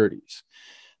securities.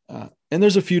 And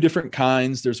there's a few different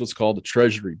kinds. There's what's called a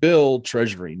treasury bill,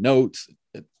 treasury notes,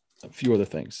 a few other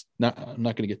things. I'm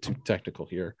not going to get too technical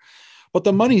here, but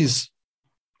the money's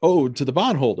owed to the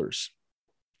bondholders.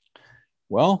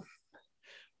 Well,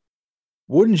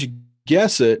 wouldn't you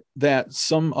guess it that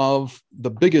some of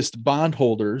the biggest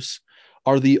bondholders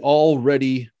are the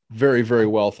already very, very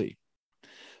wealthy?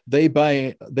 They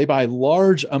buy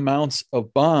large amounts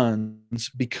of bonds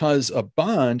because a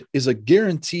bond is a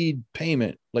guaranteed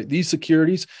payment. Like, these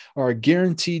securities are a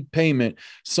guaranteed payment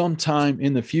sometime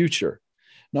in the future.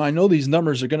 Now, I know these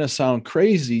numbers are going to sound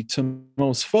crazy to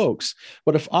most folks,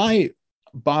 but if I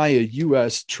buy a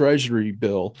U.S. Treasury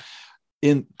bill,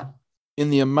 in in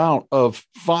the amount of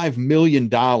 $5 million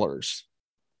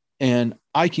and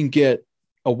I can get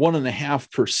a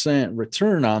 1.5%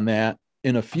 return on that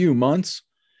in a few months,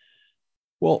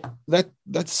 well,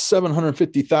 that's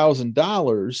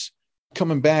 $750,000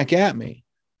 coming back at me,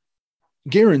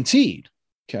 guaranteed.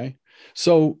 Okay.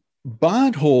 So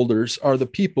bondholders are the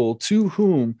people to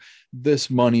whom this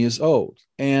money is owed.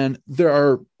 And there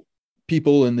are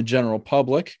people in the general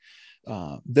public.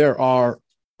 There are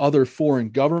other foreign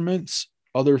governments,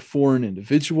 other foreign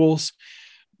individuals,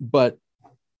 but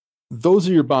those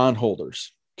are your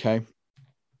bondholders. Okay.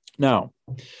 Now,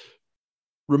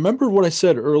 remember what I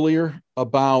said earlier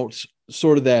about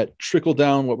sort of that trickle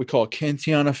down, what we call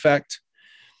Cantillon effect?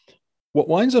 What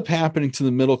winds up happening to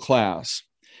the middle class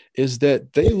is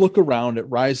that they look around at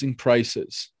rising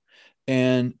prices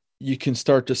and you can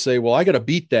start to say, well, I got to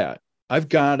beat that. I've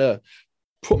got to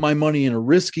put my money in a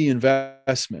risky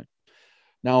investment.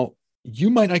 Now, you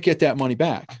might not get that money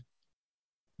back.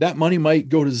 That money might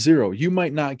go to zero. You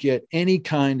might not get any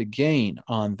kind of gain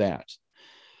on that.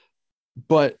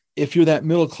 But if you're that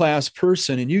middle class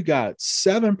person and you got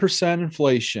 7%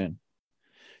 inflation,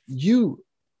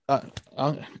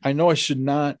 I know I should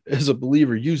not, as a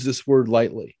believer, use this word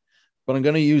lightly, but I'm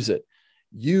going to use it.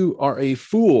 You are a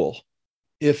fool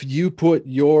if you put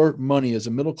your money as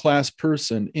a middle class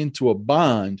person into a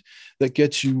bond that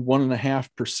gets you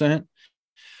 1.5%.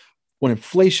 when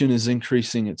inflation is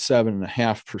increasing at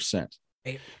 7.5%.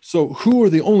 Right. So who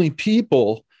are the only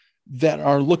people that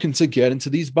are looking to get into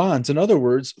these bonds? In other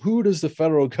words, who does the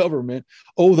federal government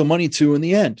owe the money to in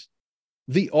the end?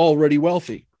 The already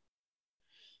wealthy.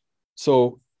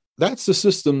 So that's the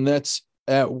system that's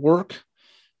at work.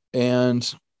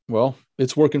 And, well,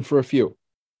 it's working for a few.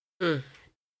 And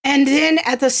then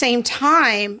at the same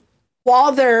time,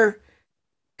 while they're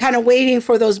kind of waiting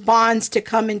for those bonds to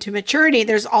come into maturity,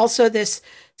 there's also this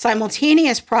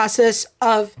simultaneous process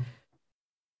of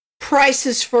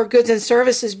prices for goods and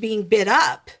services being bid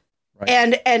up.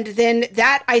 Right. And then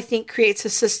that, I think, creates a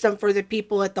system for the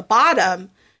people at the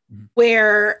bottom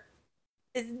where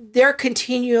they're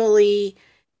continually,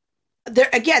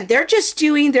 they're just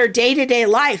doing their day-to-day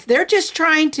life. They're just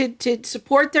trying to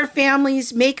support their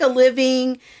families, make a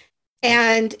living,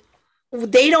 and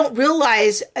they don't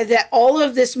realize that all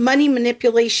of this money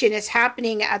manipulation is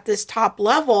happening at this top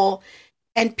level,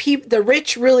 and the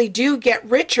rich really do get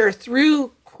richer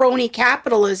through crony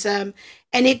capitalism,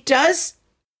 and it does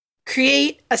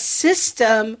create a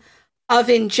system of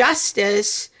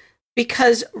injustice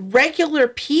because regular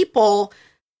people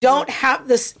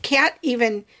can't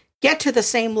even get to the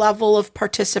same level of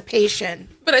participation.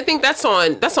 But I think that's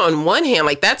on one hand,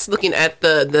 like that's looking at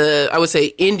the I would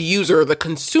say end user, the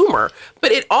consumer.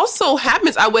 But it also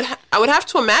happens. I would have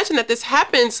to imagine that this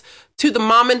happens to the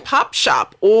mom and pop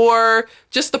shop or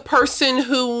just the person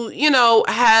who,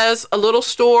 has a little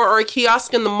store or a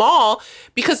kiosk in the mall,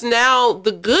 because now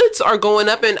the goods are going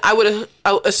up, and I would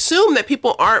assume that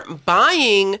people aren't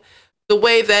buying the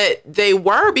way that they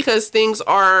were because things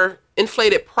are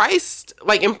inflated pricing.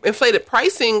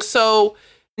 So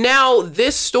now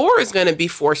this store is going to be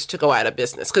forced to go out of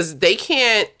business because they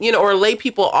can't, or lay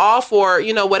people off or,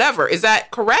 whatever. Is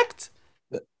that correct?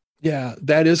 Yeah,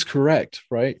 that is correct.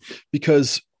 Right.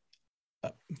 Because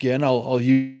again, I'll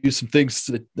use some things,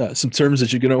 some terms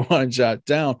that you're going to want to jot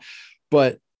down,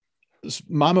 but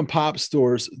mom and pop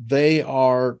stores,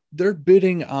 they're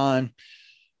bidding on,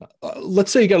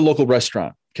 let's say you got a local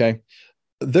restaurant. Okay.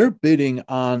 They're bidding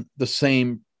on the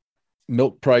same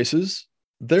milk prices.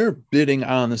 They're bidding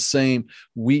on the same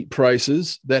wheat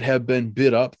prices that have been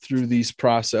bid up through these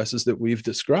processes that we've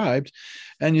described.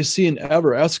 And you see an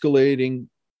ever escalating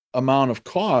amount of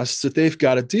costs that they've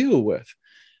got to deal with.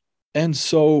 And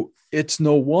so it's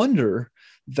no wonder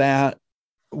that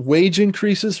wage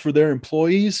increases for their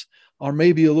employees are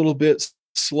maybe a little bit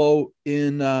slow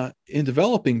in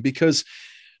developing, because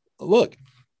look,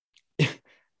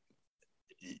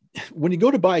 when you go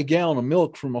to buy a gallon of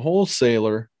milk from a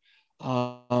wholesaler,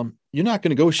 you're not going to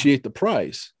negotiate the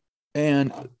price,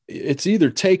 and it's either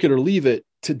take it or leave it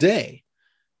today.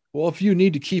 Well, if you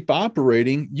need to keep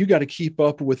operating, you got to keep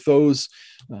up with those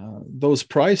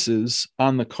prices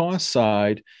on the cost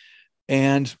side.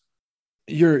 And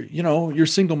you're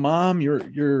single mom, your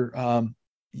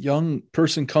young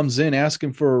person comes in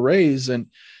asking for a raise, and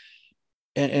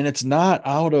it's not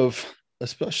out of,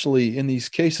 especially in these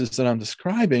cases that I'm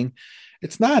describing,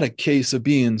 it's not a case of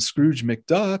being Scrooge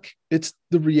McDuck. It's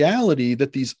the reality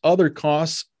that these other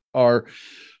costs are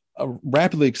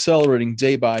rapidly accelerating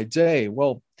day by day.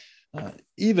 Well,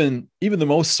 even the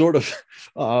most sort of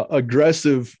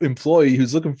aggressive employee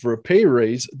who's looking for a pay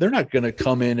raise, they're not going to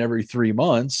come in every 3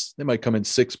 months. They might come in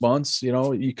 6 months.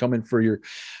 You come in for your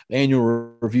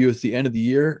annual review at the end of the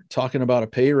year, talking about a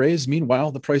pay raise.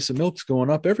 Meanwhile, the price of milk's going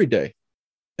up every day.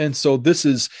 And so this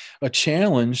is a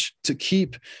challenge to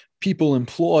keep people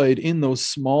employed in those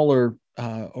smaller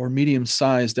or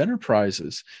medium-sized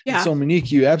enterprises. Yeah. And so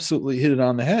Monique, you absolutely hit it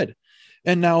on the head.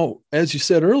 And now, as you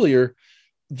said earlier,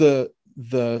 the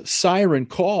siren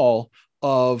call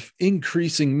of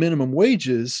increasing minimum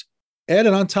wages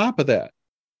added on top of that.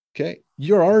 Okay.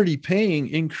 You're already paying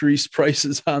increased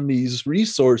prices on these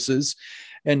resources.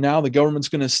 And now the government's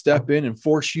going to step in and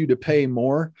force you to pay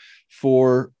more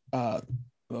for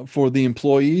the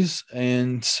employees.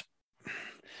 And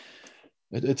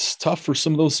it's tough for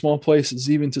some of those small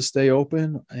places even to stay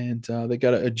open, and they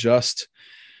got to adjust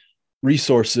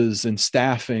resources and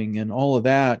staffing and all of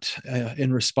that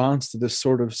in response to this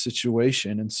sort of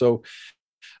situation. And so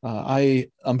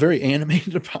I'm very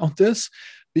animated about this,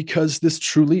 because this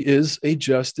truly is a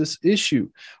justice issue.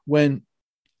 When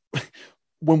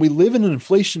we live in an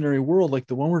inflationary world like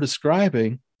the one we're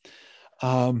describing,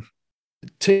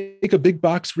 take a big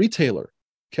box retailer.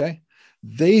 Okay.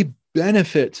 They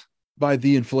benefit by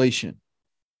the inflation.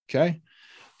 Okay.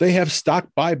 They have stock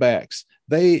buybacks.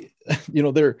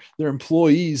 Their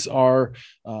employees are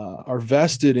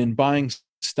vested in buying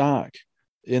stock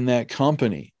in that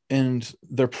company, and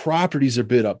their properties are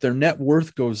bid up. Their net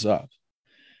worth goes up,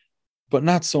 but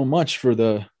not so much for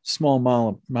the small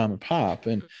mom and pop.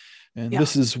 And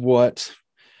This is what,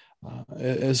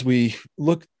 as we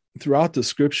look throughout the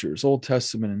scriptures, Old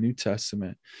Testament and New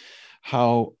Testament,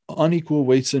 how unequal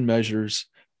weights and measures,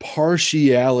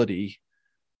 partiality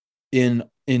in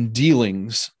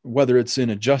dealings, whether it's in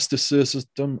a justice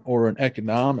system or an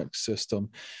economic system,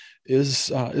 is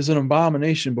an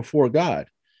abomination before God.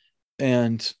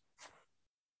 And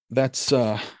that's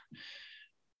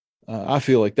I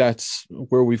feel like that's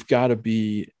where we've got to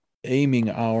be aiming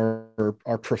our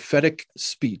prophetic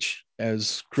speech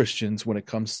as Christians when it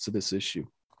comes to this issue.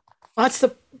 Well, that's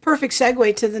the perfect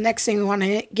segue to the next thing we want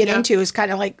to get into, is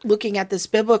kind of like looking at this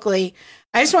biblically.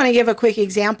 I just want to give a quick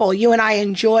example. You and I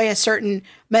enjoy a certain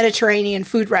Mediterranean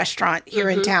food restaurant here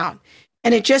in town.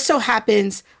 And it just so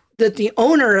happens that the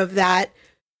owner of that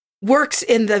works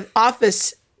in the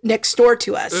office next door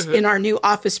to us in our new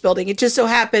office building. It just so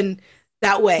happened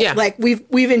that way. Yeah. Like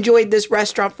we've enjoyed this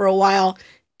restaurant for a while,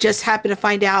 just happened to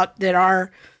find out that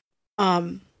our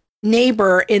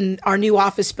neighbor in our new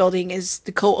office building is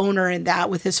the co-owner in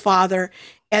that with his father.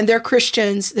 And they're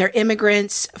Christians. They're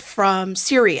immigrants from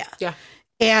Syria. Yeah.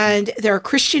 And they're a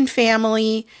Christian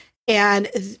family. And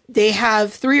they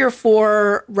have 3 or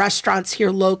 4 restaurants here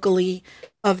locally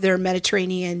of their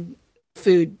Mediterranean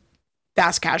food,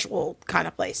 fast casual kind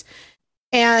of place.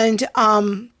 And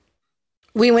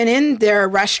we went in their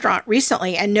restaurant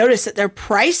recently and noticed that their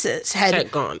prices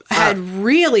had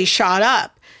really shot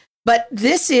up. But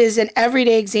this is an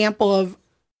everyday example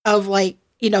of like,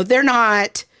 they're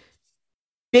not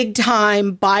big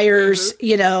time buyers,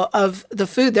 of the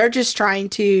food. They're just trying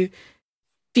to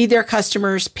feed their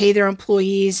customers, pay their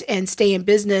employees, and stay in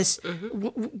business,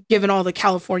 given all the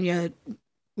California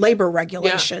labor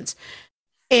regulations.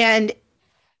 Yeah. And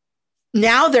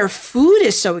now their food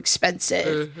is so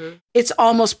expensive, it's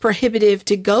almost prohibitive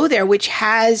to go there, which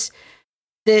has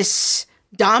this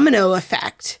domino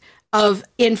effect of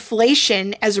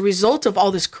inflation as a result of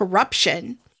all this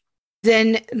corruption.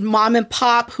 Then mom and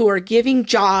pop, who are giving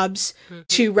jobs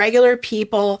to regular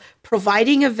people,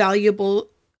 providing a valuable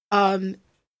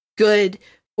good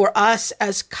for us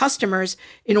as customers,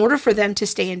 in order for them to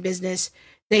stay in business,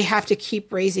 they have to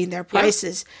keep raising their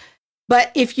prices. Yeah.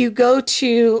 But if you go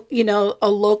to, a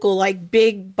local like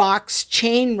big box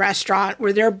chain restaurant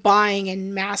where they're buying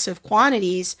in massive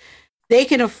quantities, they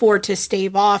can afford to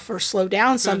stave off or slow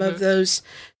down some of those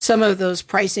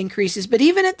price increases. But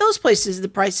even at those places, the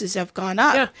prices have gone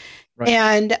up. Yeah. Right.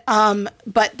 And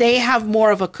but they have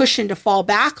more of a cushion to fall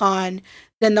back on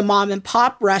than the mom and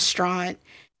pop restaurant.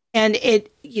 And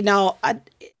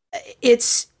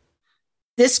it's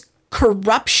this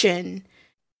corruption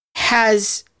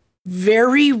has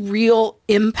very real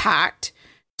impact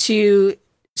to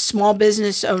small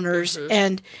business owners,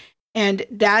 and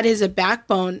that is a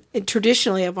backbone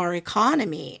traditionally of our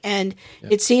economy. And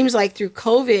it seems like through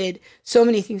COVID, so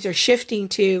many things are shifting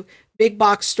to big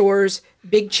box stores,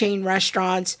 big chain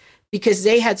restaurants, because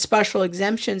they had special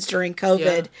exemptions during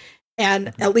COVID.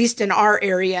 And at least in our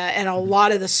area, and a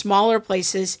lot of the smaller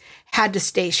places had to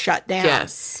stay shut down.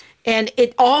 Yes. And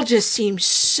it all just seems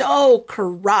so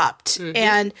corrupt.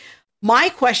 And my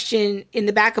question in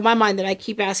the back of my mind that I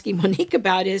keep asking Monique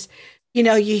about is,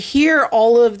 you hear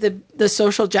all of the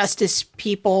social justice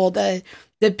people, the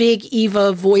big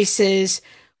Eva voices.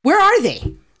 Where are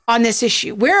they on this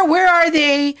issue? Where are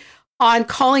they on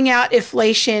calling out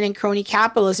inflation and crony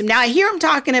capitalism? Now, I hear them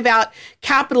talking about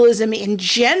capitalism in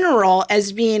general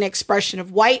as being an expression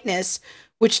of whiteness,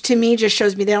 which to me just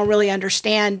shows me they don't really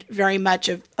understand very much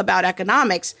about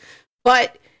economics.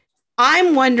 But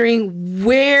I'm wondering,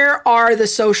 where are the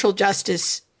social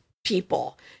justice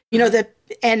people?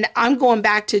 And I'm going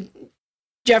back to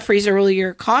Jeffrey's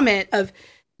earlier comment of,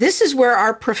 this is where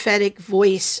our prophetic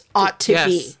voice ought to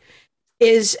be,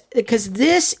 is because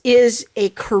this is a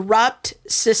corrupt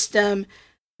system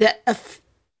that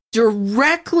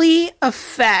directly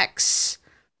affects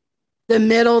the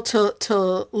middle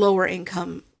to lower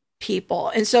income people.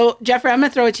 And so, Jeffrey, I'm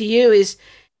going to throw it to you is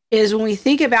when we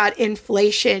think about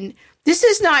inflation, this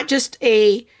is not just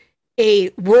a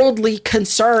worldly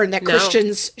concern that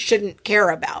Christians shouldn't care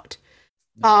about.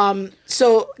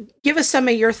 So give us some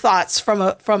of your thoughts from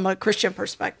a Christian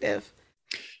perspective.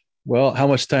 Well, how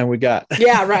much time we got?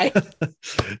 Yeah, right.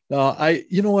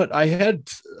 I had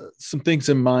some things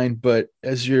in mind, but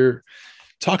as you're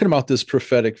talking about this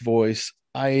prophetic voice,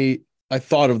 I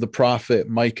thought of the prophet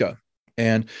Micah,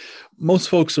 and most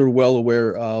folks are well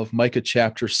aware of Micah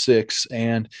chapter 6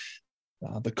 and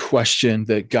the question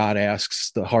that God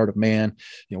asks the heart of man.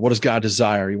 What does God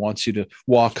desire? He wants you to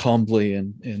walk humbly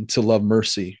and to love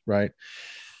mercy, right?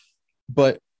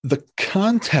 But the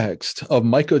context of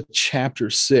Micah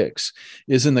chapter 6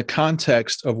 is in the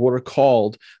context of what are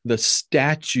called the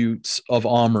statutes of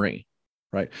Omri,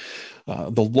 right?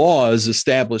 The laws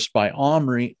established by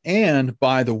Omri and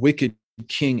by the wicked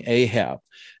king Ahab.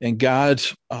 And God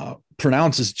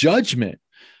pronounces judgment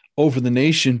over the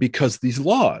nation because of these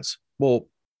laws. Well,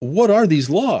 what are these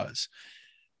laws?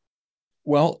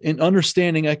 Well, in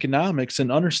understanding economics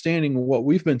and understanding what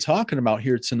we've been talking about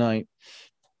here tonight,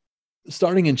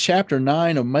 starting in chapter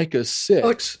 9 of Micah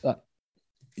 6. Go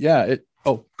ahead.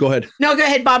 No, go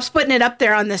ahead. Bob's putting it up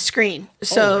there on the screen.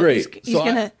 So great. He's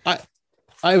gonna. I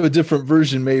have a different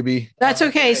version, maybe. That's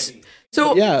okay.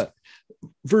 So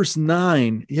verse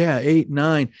 9. 8,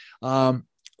 9.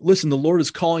 Listen, the Lord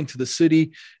is calling to the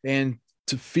city, and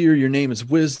to fear your name is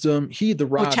wisdom. He, the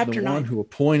rod, the 9. one who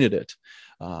appointed it.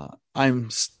 Now,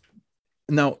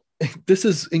 this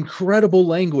is incredible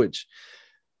language.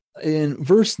 In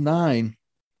verse 9,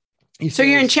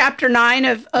 you're in chapter 9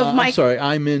 of Micah? I'm sorry,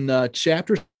 I'm in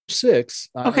chapter 6.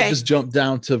 Okay. I just jumped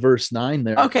down to verse 9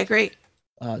 there. Okay, great.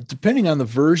 Depending on the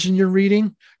version you're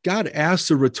reading, God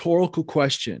asks a rhetorical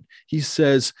question. He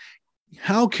says,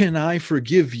 how can I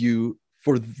forgive you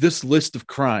for this list of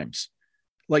crimes?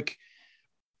 Like,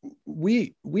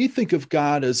 we think of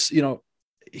God as,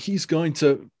 he's going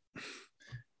to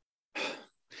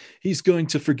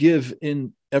forgive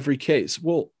in every case.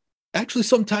 Well, actually,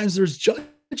 sometimes there's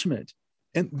judgment.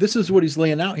 And this is what he's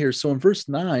laying out here. So in verse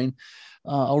 9,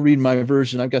 I'll read my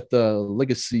version. I've got the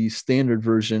Legacy Standard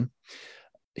Version.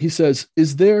 He says,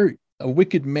 is there a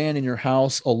wicked man in your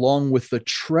house along with the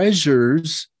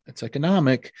treasures, that's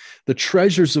economic, the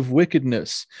treasures of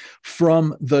wickedness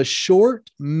from the short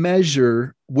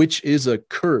measure, which is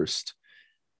accursed?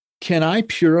 Can I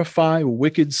purify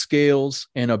wicked scales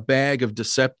and a bag of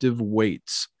deceptive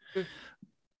weights?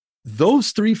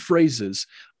 Those three phrases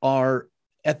are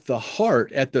at the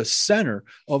heart, at the center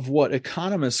of what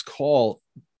economists call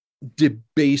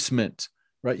debasement,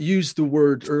 right? Use the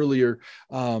word earlier,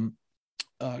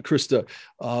 Krista,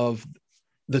 of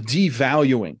the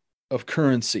devaluing of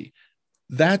currency.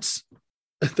 That's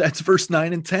verse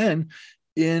 9 and 10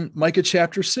 in Micah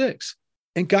chapter 6.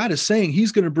 And God is saying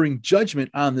he's going to bring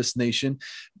judgment on this nation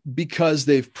because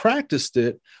they've practiced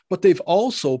it, but they've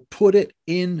also put it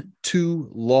into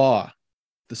law,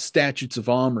 the statutes of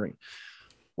Omri.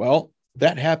 Well,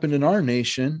 that happened in our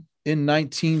nation in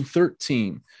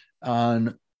 1913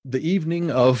 on the evening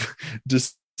of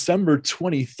December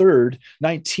 23rd,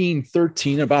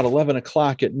 1913, about 11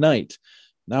 o'clock at night.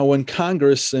 Now, when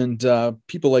Congress and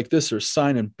people like this are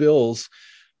signing bills,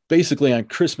 basically on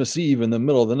Christmas Eve in the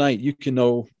middle of the night, you can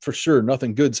know for sure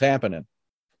nothing good's happening.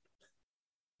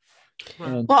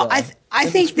 And, well, I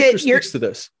think that you're to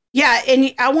this. Yeah,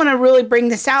 and I want to really bring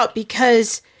this out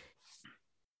because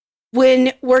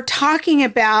when we're talking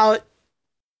about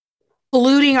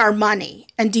polluting our money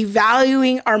and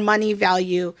devaluing our money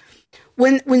value,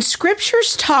 when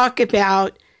scriptures talk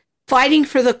about fighting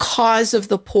for the cause of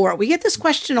the poor, we get this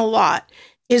question a lot,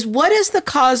 is what is the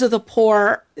cause of the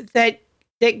poor that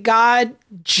God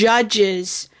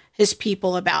judges his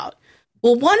people about?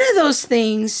 Well, one of those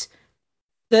things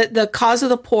the cause of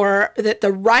the poor that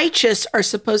the righteous are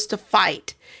supposed to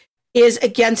fight is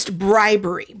against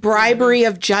bribery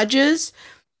of judges,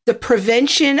 the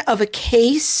prevention of a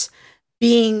case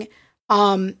being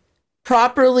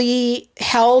properly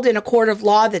held in a court of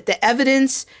law, that the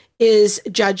evidence is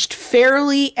judged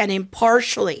fairly and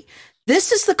impartially.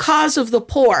 This is the cause of the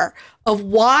poor, of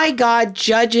why God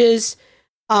judges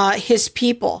his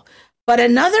people. But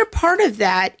another part of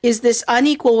that is this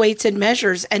unequal weights and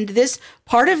measures. And this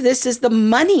part of this is the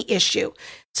money issue.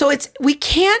 So we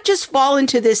can't just fall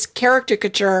into this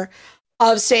caricature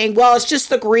of saying, well, it's just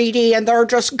the greedy and they're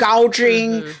just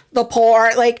gouging the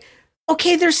poor. Like,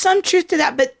 okay, there's some truth to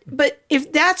that. But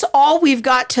if that's all we've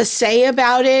got to say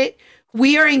about it,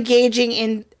 we are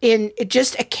engaging in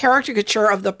just a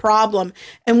caricature of the problem.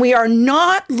 And we are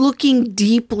not looking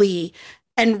deeply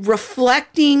and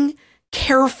reflecting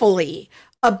carefully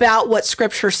about what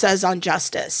Scripture says on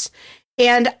justice.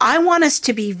 And I want us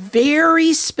to be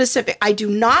very specific. I do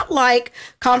not like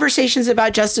conversations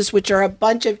about justice, which are a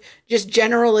bunch of just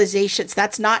generalizations.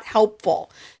 That's not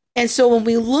helpful. And so when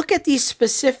we look at these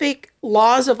specific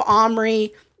laws of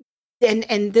Omri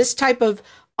and this type of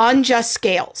unjust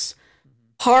scales,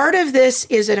 part of this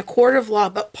is in a court of law,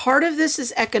 but part of this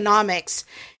is economics.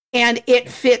 And it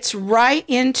fits right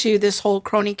into this whole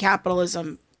crony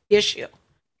capitalism issue.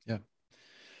 Yeah,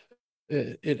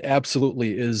 it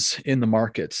absolutely is in the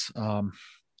markets. And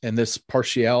this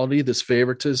partiality, this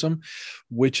favoritism,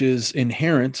 which is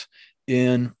inherent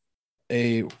in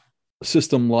a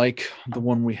system like the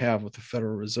one we have with the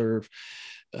Federal Reserve,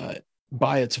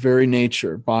 by its very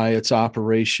nature, by its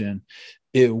operation,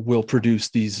 it will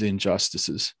produce these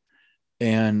injustices.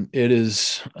 And it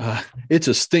is, it's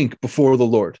a stink before the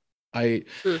Lord. I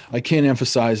can't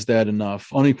emphasize that enough.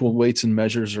 Unequal weights and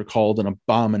measures are called an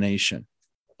abomination.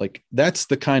 Like, that's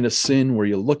the kind of sin where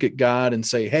you look at God and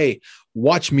say, hey,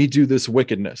 watch me do this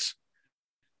wickedness.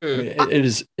 It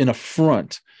is an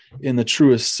affront in the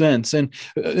truest sense. And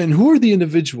who are the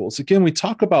individuals? Again, we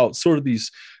talk about sort of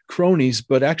these cronies,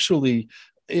 but actually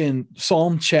in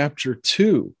Psalm chapter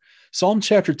 2, Psalm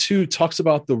chapter 2 talks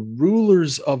about the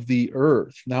rulers of the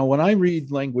earth. Now, when I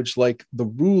read language like the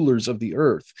rulers of the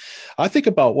earth, I think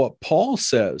about what Paul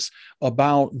says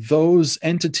about those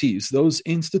entities, those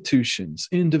institutions,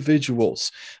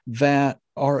 individuals that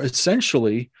are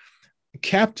essentially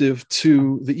captive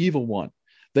to the evil one.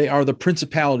 They are the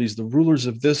principalities, the rulers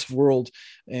of this world,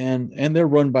 and they're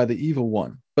run by the evil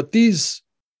one. But these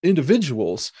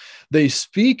individuals, they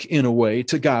speak in a way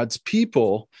to God's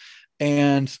people.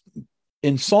 And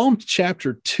in Psalm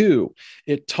chapter 2,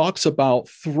 it talks about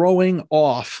throwing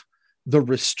off the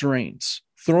restraints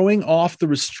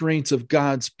of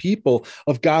God's people,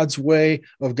 of God's way,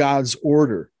 of God's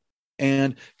order.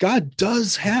 And God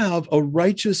does have a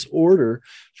righteous order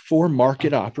for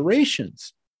market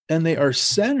operations, and they are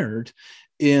centered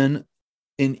in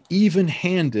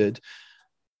even-handed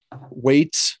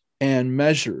weights and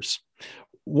measures.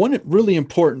 One really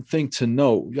important thing to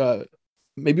note,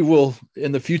 maybe we'll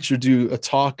in the future do a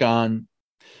talk on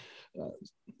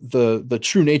the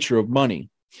true nature of money.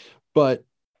 But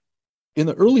in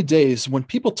the early days, when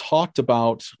people talked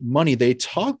about money, they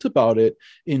talked about it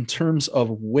in terms of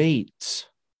weights.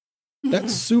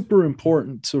 That's super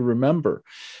important to remember.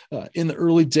 In the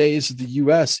early days of the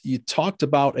U.S., you talked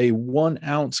about a 1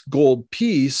 ounce gold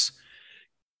piece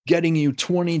getting you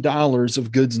 $20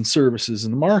 of goods and services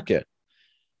in the market.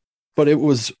 But it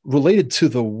was related to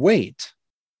the weight.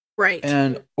 Right.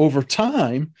 And over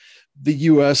time, the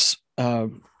U.S.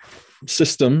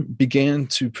 System began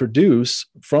to produce,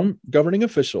 from governing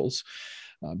officials,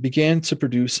 began to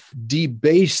produce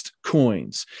debased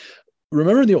coins.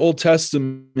 Remember in the Old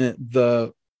Testament,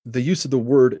 the use of the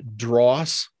word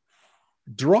dross?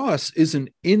 Dross is an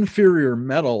inferior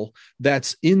metal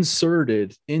that's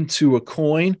inserted into a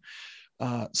coin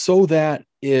so that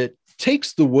it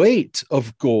takes the weight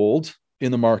of gold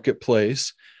in the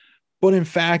marketplace, but in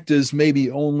fact is maybe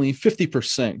only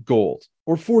 50% gold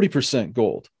or 40%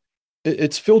 gold.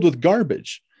 It's filled with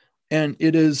garbage. And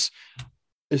it is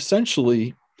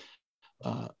essentially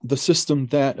the system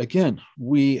that, again,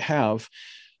 we have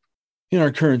in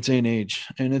our current day and age.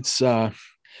 And it's,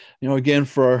 again,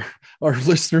 for our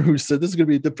listener who said this is going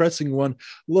to be a depressing one,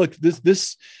 look,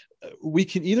 this we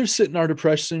can either sit in our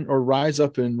depression or rise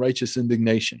up in righteous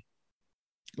indignation.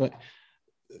 But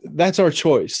that's our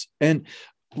choice. And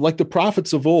like the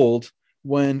prophets of old,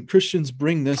 when Christians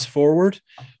bring this forward,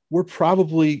 we're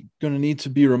probably going to need to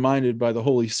be reminded by the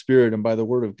Holy Spirit and by the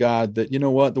Word of God that, you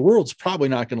know what, the world's probably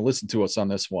not going to listen to us on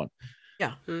this one.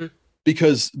 Yeah.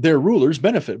 Because their rulers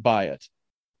benefit by it.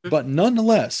 But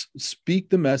nonetheless, speak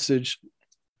the message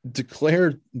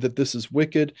declare that this is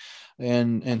wicked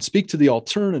and speak to the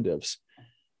alternatives.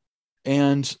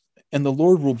 And the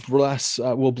Lord will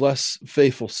bless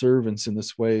faithful servants in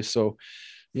this way. So,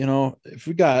 if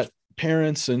we got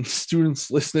parents and students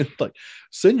listening, like,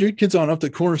 send your kids on up to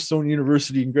Cornerstone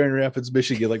University in Grand Rapids,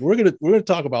 Michigan. Like, we're gonna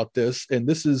talk about this, and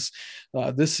this is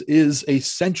a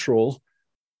central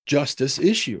justice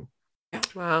issue.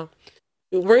 Wow.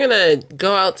 We're going to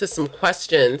go out to some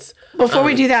questions. Before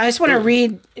we do that, I just want to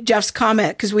read Jeff's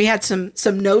comment because we had some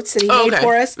notes that he made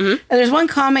for us. Mm-hmm. And there's one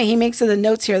comment he makes in the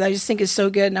notes here that I just think is so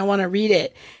good, and I want to read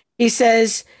it. He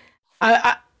says,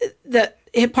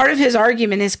 part of his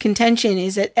argument, his contention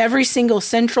is that every single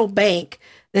central bank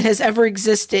that has ever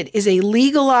existed is a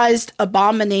legalized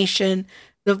abomination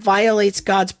that violates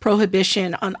God's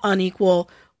prohibition on unequal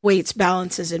weights,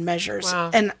 balances, and measures.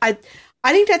 Wow. And I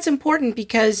think that's important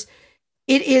because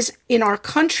it is in our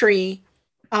country,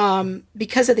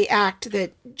 because of the act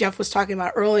that Jeff was talking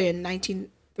about earlier in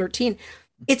 1913,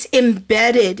 it's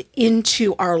embedded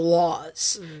into our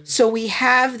laws. Mm. So we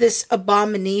have this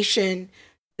abomination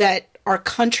that our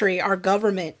country, our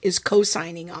government is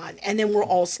co-signing on, and then we're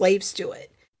all slaves to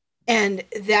it. And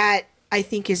that, I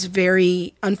think, is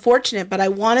very unfortunate. But I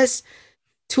want us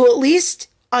to at least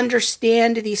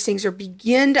understand these things or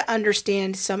begin to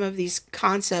understand some of these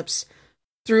concepts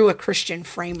through a Christian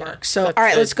framework. So, all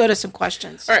right, let's go to some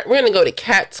questions. All right, we're going to go to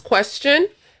Kat's question.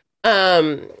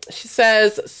 She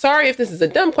says, sorry if this is a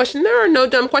dumb question. There are no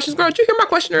dumb questions. Girl, did you hear my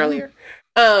question earlier?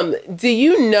 Do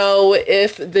you know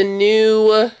if the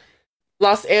new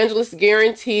Los Angeles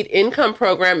Guaranteed Income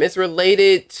Program is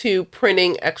related to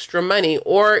printing extra money,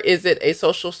 or is it a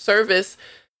social service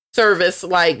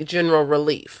like General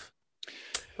Relief?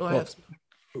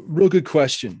 Real good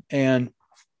question. And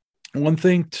one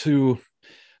thing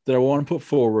that I want to put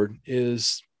forward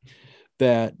is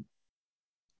that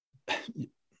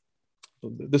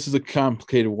this is a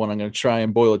complicated one. I'm going to try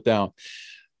and boil it down.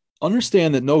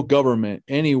 Understand that no government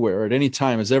anywhere at any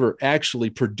time has ever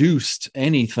actually produced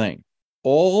anything.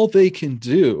 All they can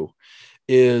do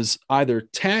is either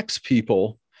tax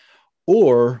people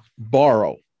or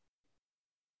borrow,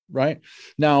 right?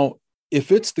 Now,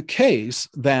 if it's the case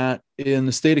that in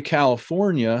the state of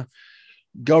California,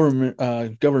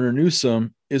 Governor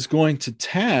Newsom is going to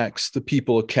tax the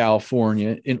people of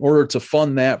California in order to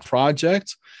fund that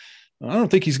project, I don't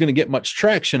think he's going to get much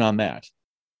traction on that.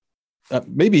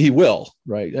 Maybe he will,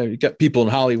 right? You got people in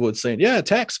Hollywood saying, yeah,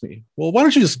 tax me. Well, why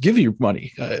don't you just give your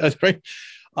money? Right?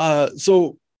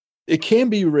 So it can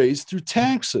be raised through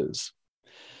taxes.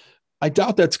 I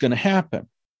doubt that's going to happen.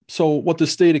 So what the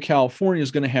state of California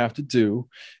is going to have to do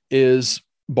is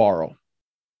borrow,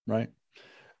 right?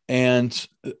 And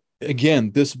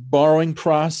again, this borrowing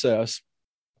process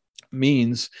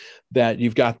means that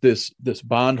you've got this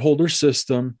bondholder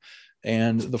system,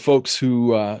 and the folks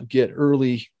who get in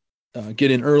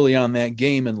early on that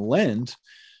game and lend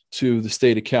to the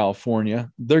state of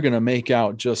California, they're going to make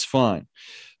out just fine.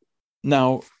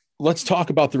 Now, let's talk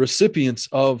about the recipients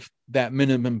of that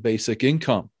minimum basic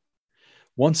income.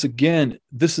 Once again,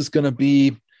 this is going to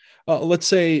be, let's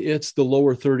say it's the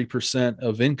lower 30%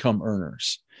 of income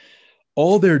earners.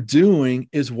 All they're doing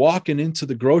is walking into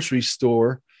the grocery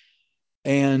store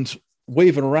and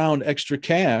waving around extra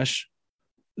cash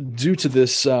due to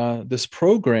this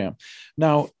program.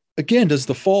 Now, again, does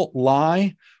the fault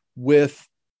lie with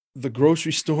the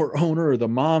grocery store owner or the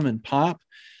mom and pop?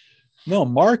 No,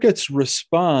 markets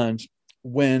respond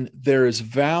when there is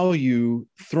value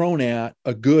thrown at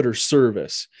a good or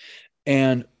service.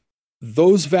 And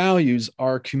those values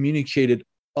are communicated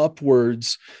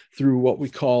upwards through what we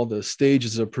call the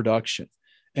stages of production.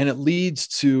 And it leads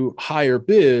to higher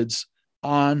bids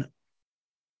on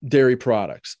dairy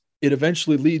products. It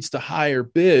eventually leads to higher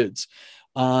bids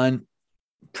on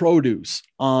produce,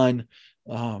 on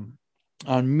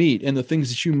meat, and the things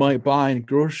that you might buy in a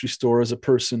grocery store as a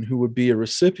person who would be a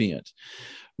recipient,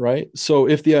 right? So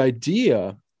if the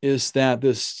idea is that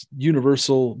this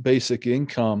universal basic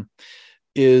income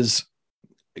is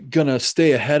going to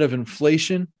stay ahead of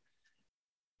inflation,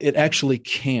 it actually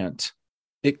can't.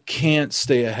 It can't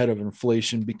stay ahead of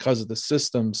inflation because of the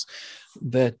systems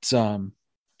that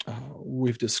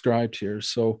we've described here.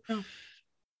 So,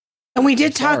 and we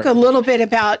did talk a little bit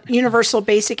about universal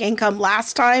basic income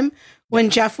last time when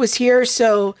Jeff was here.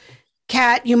 So,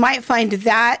 Kat, you might find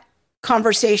that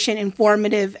conversation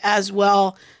informative as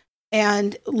well.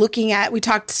 And we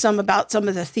talked some about some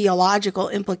of the theological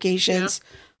implications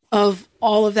of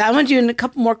all of that. I want to do a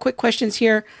couple more quick questions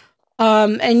here.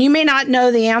 And you may not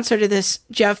know the answer to this,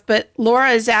 Jeff, but Laura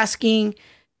is asking,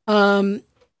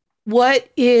 what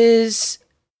is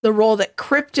the role that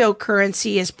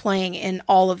cryptocurrency is playing in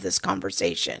all of this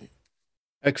conversation?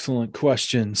 Excellent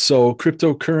question. So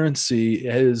cryptocurrency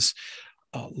is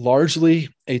largely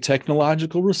a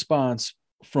technological response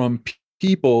from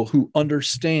people who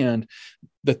understand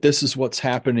that this is what's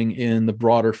happening in the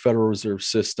broader Federal Reserve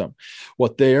System.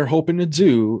 What they are hoping to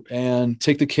do, and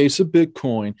take the case of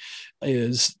Bitcoin,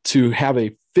 is to have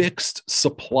a fixed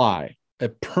supply, a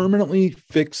permanently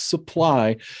fixed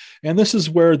supply. And this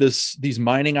is where these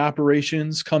mining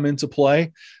operations come into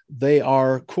play. They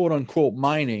are quote unquote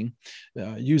mining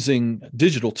using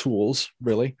digital tools,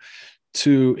 really,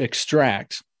 to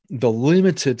extract the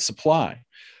limited supply.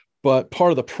 But part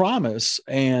of the promise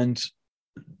and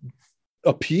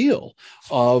appeal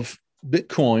of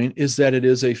Bitcoin is that it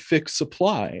is a fixed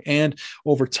supply. And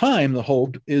over time, the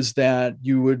hope is that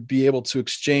you would be able to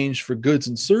exchange for goods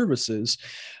and services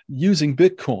using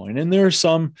Bitcoin. And there are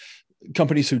some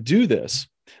companies who do this,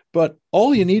 but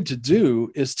all you need to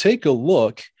do is take a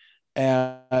look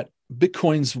at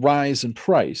Bitcoin's rise in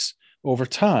price over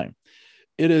time.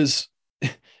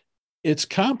 It's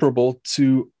comparable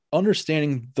to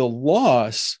understanding the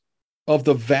loss of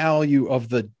the value of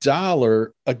the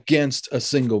dollar against a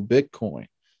single Bitcoin.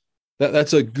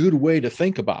 That's a good way to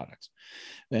think about it.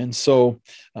 And so,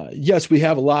 yes, we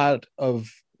have a lot of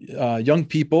young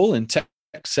people and tech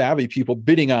savvy people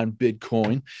bidding on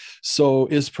Bitcoin. So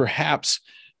is perhaps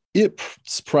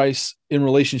its price in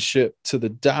relationship to the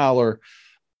dollar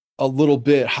a little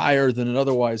bit higher than it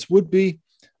otherwise would be?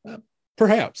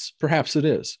 Perhaps it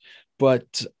is.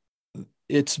 But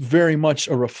it's very much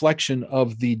a reflection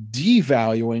of the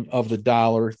devaluing of the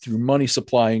dollar through money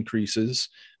supply increases,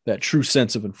 that true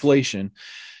sense of inflation,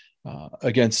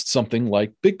 against something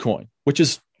like Bitcoin, which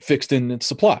is fixed in its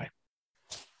supply.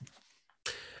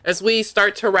 As we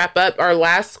start to wrap up, our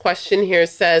last question here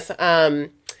says,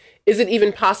 is it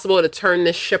even possible to turn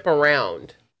this ship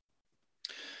around?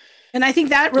 And I think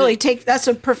that really that's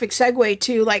a perfect segue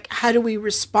to, like, how do we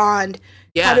respond?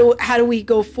 Yeah. How do we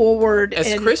go forward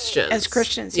as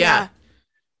Christians? Yeah.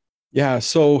 Yeah.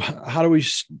 So how do we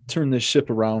turn this ship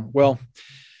around? Well,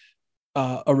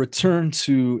 a return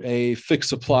to a fixed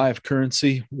supply of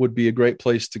currency would be a great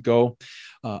place to go.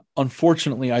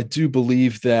 Unfortunately, I do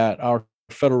believe that our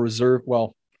Federal Reserve,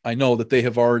 well, I know that they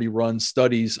have already run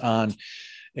studies on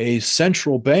a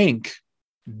central bank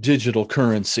digital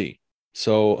currency.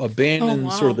 So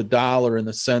abandon sort of the dollar in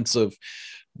the sense of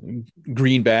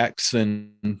greenbacks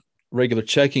and regular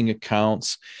checking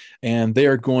accounts, and they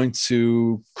are going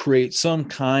to create some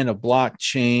kind of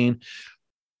blockchain,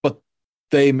 but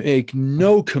they make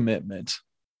no commitment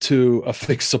to a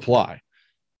fixed supply,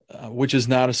 which is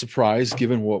not a surprise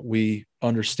given what we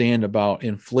understand about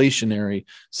inflationary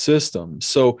systems.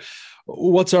 So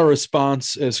what's our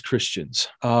response as Christians?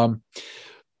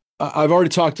 I've already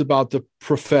talked about the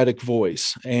prophetic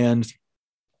voice, and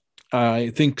I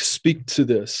think speak to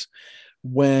this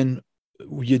when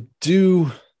you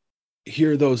do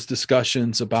hear those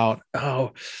discussions about,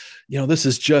 this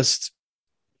is just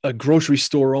a grocery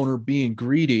store owner being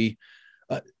greedy.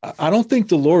 I don't think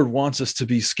the Lord wants us to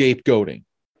be scapegoating.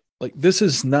 Like, this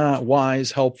is not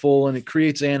wise, helpful, and it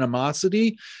creates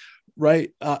animosity,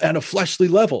 right? At a fleshly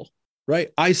level, right?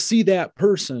 I see that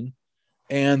person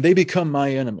and they become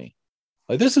my enemy.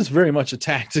 Like, this is very much a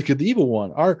tactic of the evil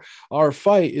one. Our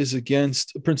fight is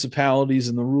against principalities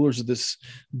and the rulers of this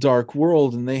dark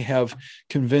world, and they have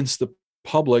convinced the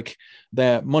public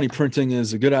that money printing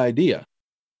is a good idea.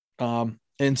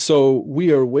 And so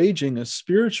we are waging a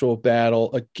spiritual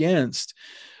battle against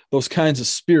those kinds of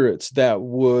spirits that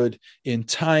would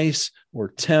entice or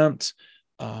tempt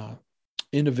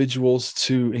individuals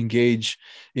to engage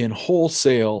in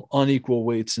wholesale unequal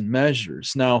weights and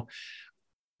measures. Now,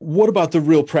 what about the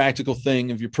real practical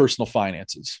thing of your personal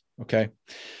finances? Okay.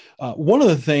 One of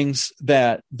the things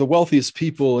that the wealthiest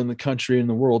people in the country and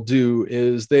the world do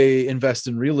is they invest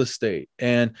in real estate.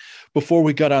 And before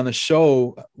we got on the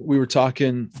show, we were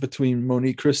talking between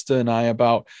Monique, Krista, and I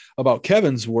about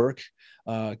Kevin's work.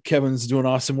 Kevin's doing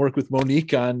awesome work with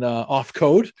Monique on Off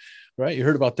Code, right? You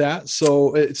heard about that.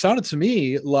 So it sounded to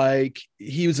me like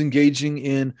he was engaging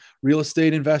in real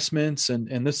estate investments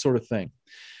and this sort of thing.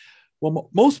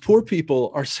 Well, most poor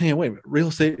people are saying, wait a minute, real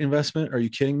estate investment? Are you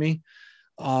kidding me?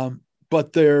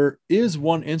 But there is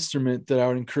one instrument that I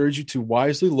would encourage you to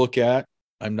wisely look at.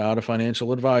 I'm not a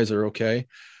financial advisor, okay?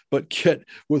 But get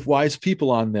with wise people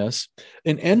on this.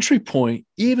 An entry point,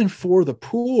 even for the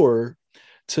poor,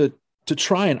 to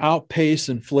try and outpace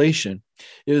inflation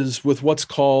is with what's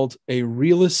called a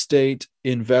real estate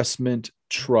investment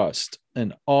trust,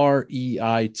 an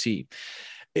REIT.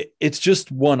 It's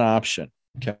just one option,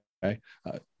 okay?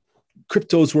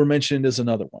 Cryptos were mentioned as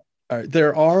another one.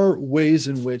 There are ways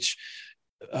in which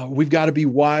we've got to be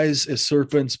wise as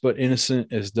serpents, but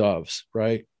innocent as doves,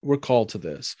 right? We're called to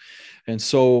this. And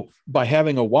so by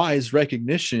having a wise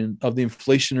recognition of the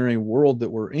inflationary world that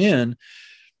we're in,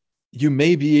 you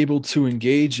may be able to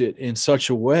engage it in such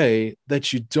a way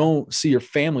that you don't see your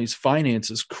family's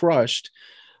finances crushed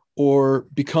or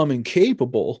become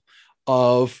incapable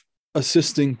of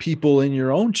assisting people in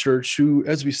your own church who,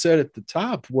 as we said at the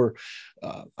top, were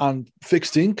on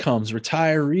fixed incomes,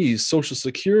 retirees, Social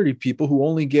Security people who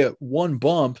only get one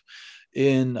bump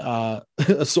in a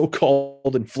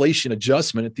so-called inflation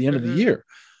adjustment at the end of the year.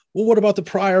 Well, what about the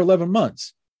prior 11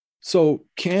 months? So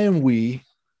can we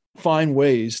find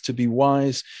ways to be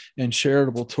wise and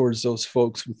charitable towards those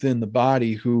folks within the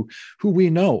body who we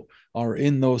know are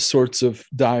in those sorts of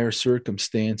dire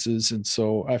circumstances? And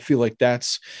so I feel like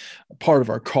that's part of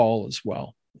our call as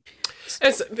well.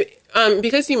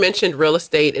 Because you mentioned real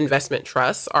estate investment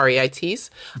trusts, REITs,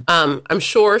 I'm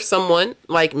sure someone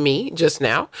like me just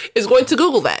now is going to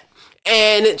Google that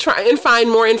and try and find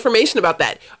more information about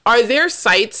that. Are there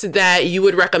sites that you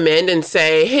would recommend and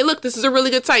say, hey, look, this is a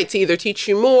really good site to either teach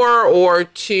you more or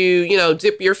to,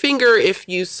 dip your finger if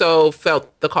you so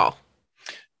felt the call?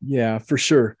 Yeah, for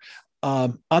sure.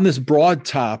 On this broad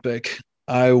topic,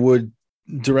 I would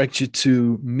direct you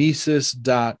to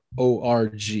Mises.org,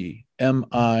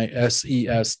 MISES.org.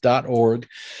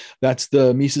 That's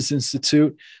the Mises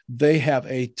Institute. They have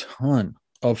a ton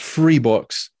of free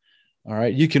books. All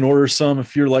right. You can order some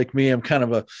if you're like me. I'm kind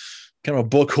of a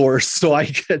book horse, so I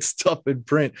get stuff in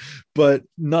print, but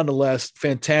nonetheless,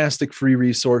 fantastic free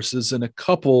resources. And a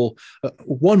couple,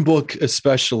 one book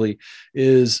especially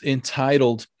is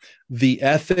entitled The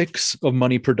Ethics of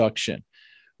Money Production.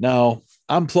 Now,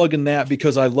 I'm plugging that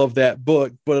because I love that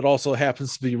book, but it also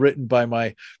happens to be written by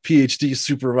my PhD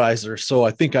supervisor. So I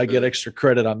think I get extra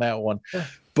credit on that one.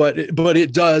 But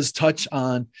it does touch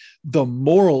on the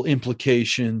moral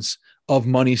implications of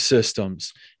money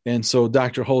systems. And so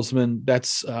Dr. Holzman,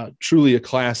 that's truly a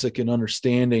classic in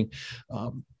understanding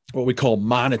what we call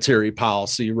monetary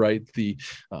policy, right? The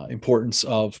importance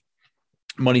of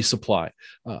money supply.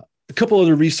 A couple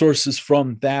other resources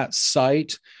from that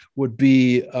site would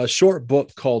be a short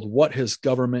book called What Has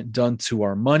Government Done to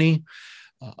Our Money?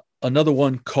 Another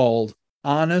one called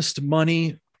Honest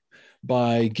Money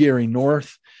by Gary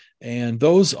North. And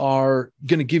those are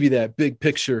going to give you that big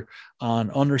picture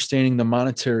on understanding the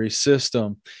monetary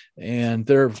system. And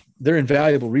they're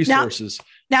invaluable resources.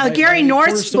 Now Gary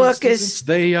North's book is...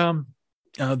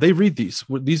 They read these.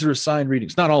 These are assigned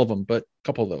readings. Not all of them, but a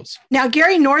couple of those. Now,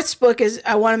 Gary North's book is,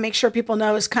 I want to make sure people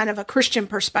know, is kind of a Christian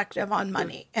perspective on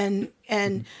money. And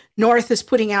North is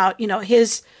putting out,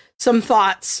 some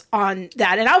thoughts on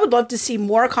that. And I would love to see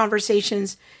more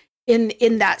conversations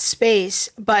in that space.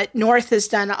 But North has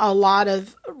done a lot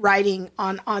of writing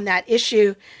on that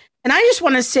issue. And I just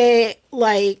want to say,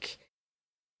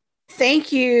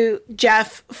 thank you,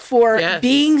 Jeff, for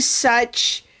being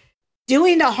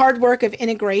doing the hard work of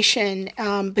integration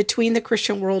between the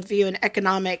Christian worldview and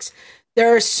economics.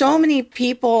 There are so many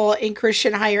people in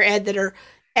Christian higher ed that are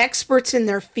experts in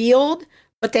their field,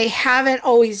 but they haven't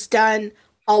always done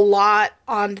a lot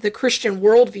on the Christian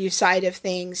worldview side of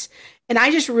things. And I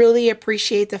just really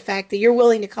appreciate the fact that you're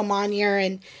willing to come on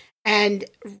here and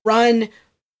run,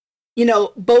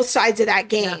 both sides of that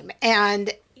game. Yeah. And,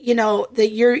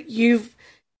 that you've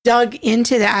dug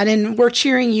into that, and we're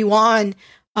cheering you on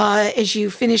as you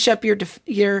finish up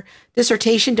your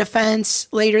dissertation defense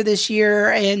later this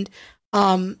year, and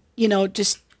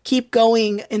just keep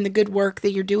going in the good work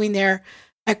that you're doing there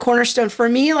at Cornerstone. For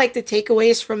me, the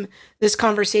takeaways from this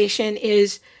conversation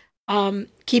is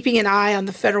keeping an eye on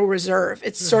the Federal Reserve.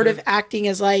 It's sort of acting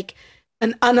as an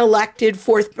unelected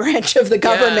fourth branch of the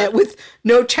government with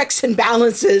no checks and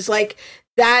balances.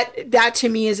 That to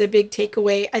me is a big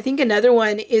takeaway. I think another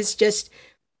one is just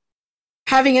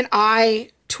having an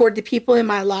eye toward the people in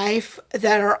my life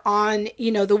that are on,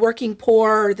 the working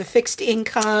poor, the fixed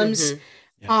incomes.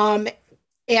 And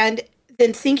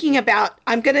then thinking about,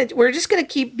 we're just going to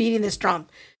keep beating this drum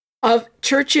of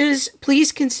churches.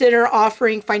 Please consider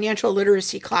offering financial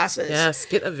literacy classes. Yes.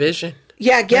 Get a vision.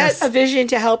 Yeah. Get a vision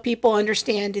to help people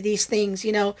understand these things.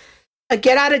 A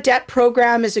get out of debt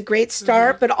program is a great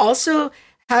start, but also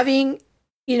having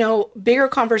bigger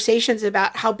conversations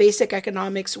about how basic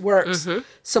economics works,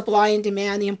 supply and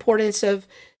demand, the importance of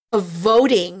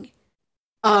voting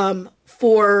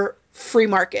for free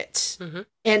markets.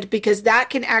 And because that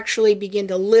can actually begin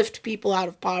to lift people out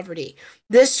of poverty.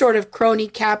 This sort of crony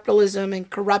capitalism and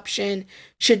corruption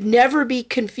should never be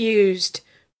confused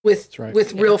with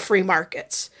real free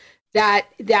markets.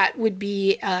 that would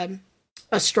be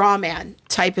a straw man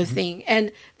type of thing. And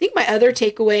I think my other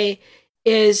takeaway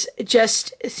is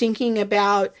just thinking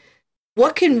about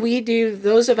what can we do,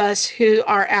 those of us who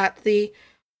are at the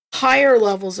higher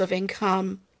levels of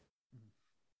income,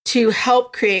 to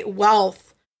help create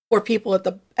wealth for people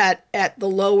at the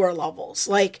lower levels.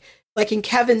 Like in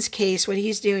Kevin's case, what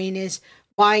he's doing is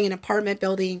buying an apartment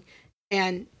building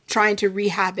and trying to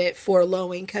rehab it for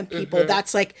low income people. Mm-hmm.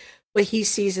 That's like what he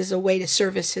sees as a way to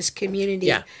service his community.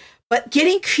 Yeah. But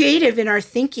getting creative in our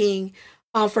thinking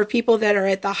for people that are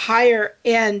at the higher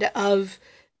end of,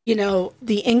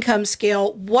 the income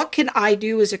scale, what can I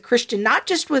do as a Christian, not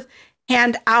just with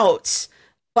handouts,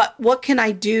 but what can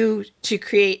I do to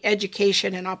create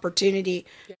education and opportunity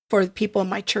for the people in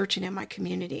my church and in my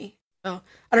community? So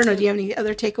I don't know. Do you have any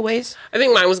other takeaways? I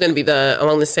think mine was going to be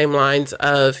along the same lines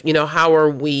of, how are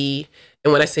we,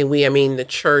 and when I say we, I mean the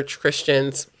church,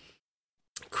 Christians,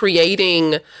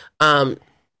 creating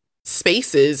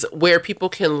spaces where people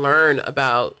can learn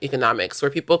about economics,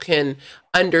 where people can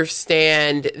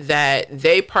understand that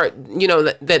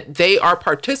that they are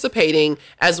participating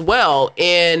as well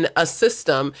in a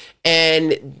system,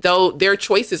 and though their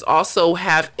choices also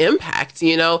have impact.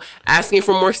 Asking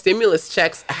for more stimulus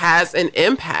checks has an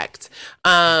impact,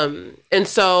 and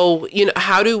so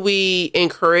how do we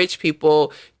encourage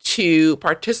people to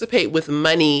participate with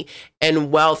money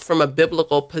and wealth from a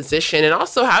biblical position? And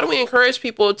also, how do we encourage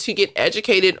people to get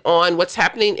educated on what's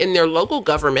happening in their local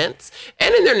governments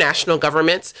and in their national governments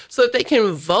so that they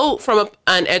can vote from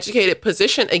an educated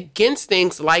position against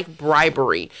things like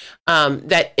bribery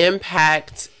that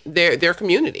impact their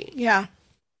community? Yeah.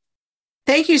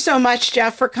 Thank you so much,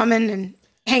 Jeff, for coming and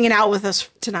hanging out with us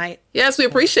tonight. Yes, we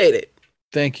appreciate it.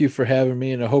 Thank you for having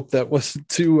me, and I hope that wasn't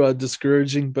too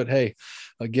discouraging, but hey,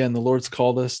 again, the Lord's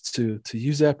called us to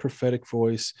use that prophetic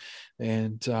voice,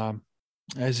 and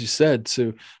as you said,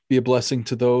 to be a blessing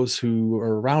to those who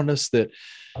are around us that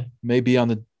may be on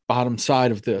the bottom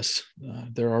side of this.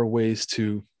 There are ways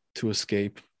to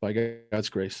escape by God's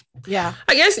grace. Yeah,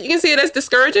 I guess you can see it as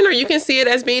discouraging, or you can see it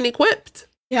as being equipped.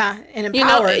 Yeah, and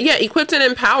empowered. Equipped and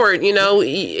empowered.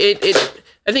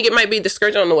 I think it might be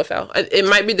discouraging. I don't know what fell. It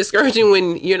might be discouraging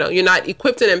when you're not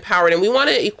equipped and empowered, and we want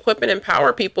to equip and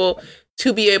empower people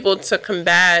to be able to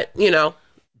combat,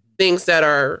 things that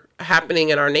are happening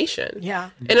in our nation.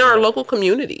 Yeah. And in our local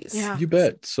communities. Yeah. You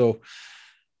bet. So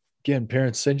again,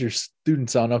 parents, send your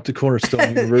students on up to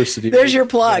Cornerstone University. There's your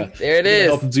plug. Yeah, there it is.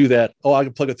 Help them do that. Oh, I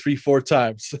can plug it 3-4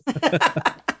 times.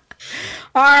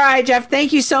 All right, Jeff.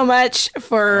 Thank you so much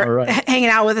for hanging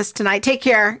out with us tonight. Take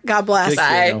care. God bless.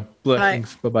 Bye.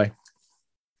 Blessings. Bye-bye.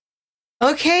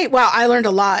 Okay. Wow. I learned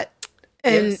a lot.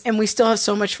 And we still have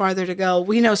so much farther to go.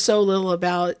 We know so little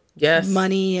about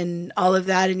money and all of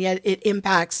that, and yet it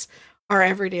impacts our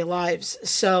everyday lives.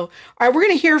 So, all right, we're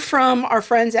going to hear from our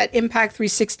friends at Impact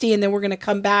 360, and then we're going to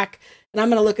come back, and I'm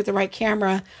going to look at the right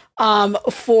camera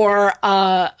for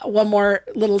one more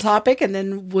little topic, and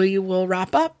then we will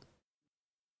wrap up.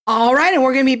 All right, and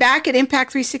we're going to be back at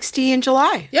Impact 360 in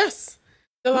July. Yes,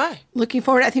 July. Looking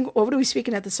forward. I think, what are we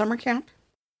speaking at the summer camp?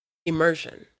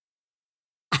 Immersion.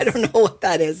 I don't know what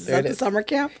that is. Is that the summer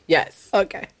camp? Yes.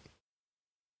 Okay.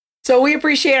 So we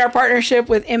appreciate our partnership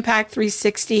with Impact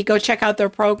 360. Go check out their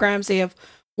programs. They have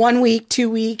 1 week, 2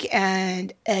 week,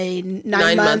 and a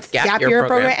 9-month gap year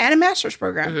program and a master's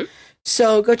program. Mm-hmm.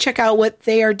 So go check out what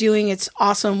they are doing. It's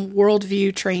awesome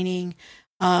worldview training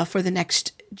for the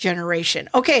next generation.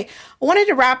 Okay. I wanted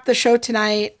to wrap the show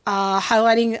tonight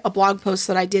highlighting a blog post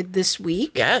that I did this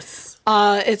week. Yes.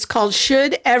 It's called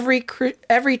 "Should Every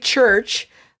Church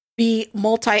Be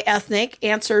Multi-Ethnic?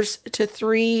 Answers to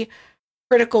 3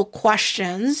 Critical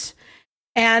Questions."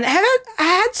 And I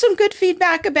had some good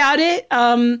feedback about it.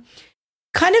 Kind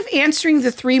of answering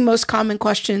the 3 most common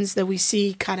questions that we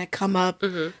see kind of come up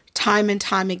time and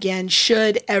time again.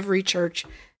 Should every church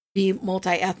be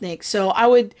multi-ethnic? So I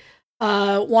would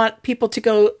want people to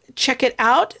go check it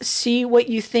out, see what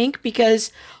you think,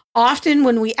 because often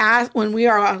when we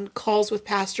are on calls with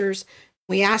pastors,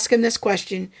 we ask them this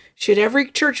question: should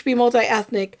every church be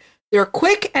multi-ethnic? Their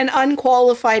quick and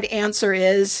unqualified answer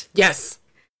is yes,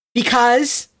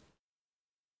 because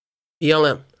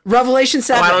BLM. Revelation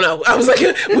 7. Oh, I don't know. I was like,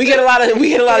 we get a lot of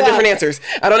different answers.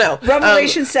 I don't know.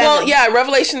 Revelation 7. Well, yeah,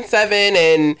 Revelation 7,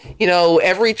 and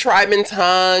every tribe and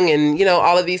tongue, and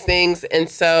all of these things. And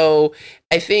so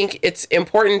I think it's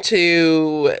important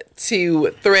to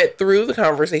thread through the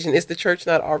conversation. Is the church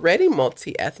not already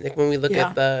multi-ethnic when we look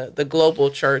at the global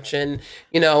church? And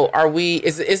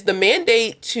is the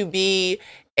mandate to be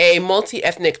a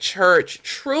multi-ethnic church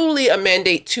truly a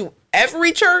mandate to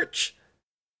every church?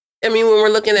 I mean, when we're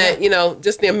looking at,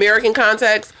 just the American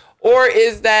context, or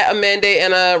is that a mandate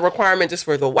and a requirement just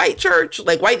for the white church,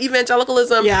 like white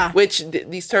evangelicalism? Yeah. Which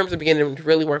these terms are beginning to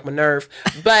really work my nerve.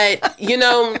 But,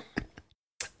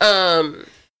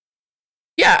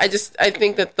 I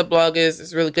think that the blog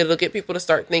is really good. It'll get people to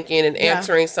start thinking and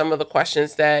answering some of the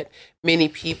questions that many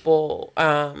people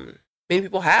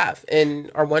have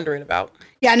and are wondering about.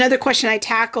 Yeah, another question I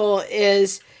tackle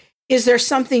is there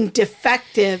something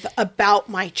defective about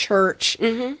my church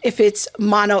if it's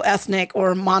monoethnic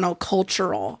or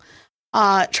monocultural?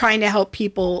 Trying to help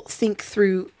people think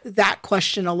through that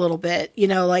question a little bit.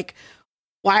 Like,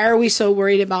 why are we so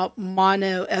worried about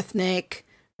monoethnic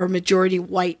or majority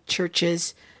white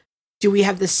churches? Do we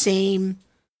have the same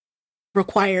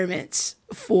requirements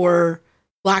for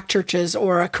Black churches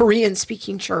or a Korean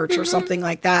speaking church or something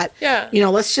like that? Yeah.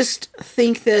 Let's just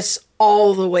think this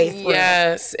all the way through.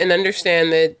 Yes. And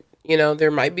understand that, there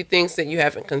might be things that you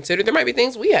haven't considered. There might be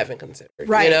things we haven't considered,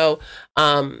 right.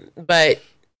 But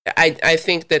I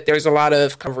think that there's a lot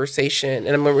of conversation,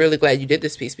 and I'm really glad you did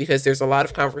this piece, because there's a lot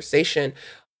of conversation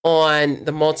on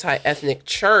the multi-ethnic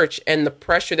church and the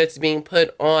pressure that's being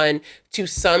put on to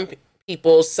some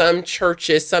people, some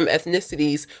churches, some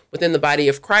ethnicities within the body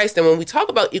of Christ. And when we talk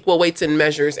about equal weights and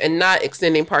measures and not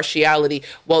extending partiality,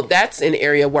 well, that's an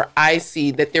area where I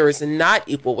see that there is not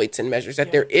equal weights and measures,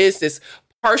 that there is this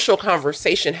partial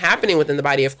conversation happening within the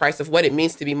body of Christ of what it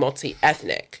means to be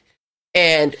multi-ethnic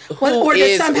and who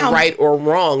is right or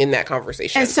wrong in that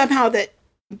conversation. And somehow that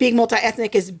being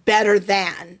multi-ethnic is better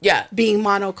than being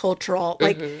monocultural.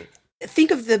 Like,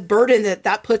 think of the burden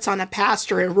that puts on a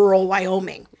pastor in rural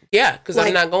Wyoming. Yeah, because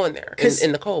I'm not going there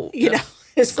in the cold.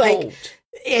 It's like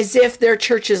as if their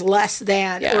church is less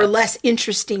than or less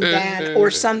interesting than or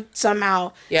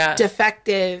somehow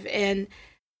defective. And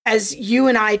as you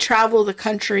and I travel the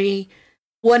country,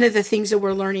 one of the things that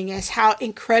we're learning is how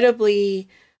incredibly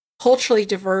culturally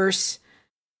diverse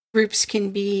groups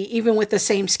can be, even with the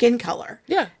same skin color.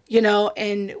 Yeah.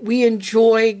 And we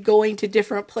enjoy going to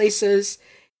different places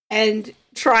and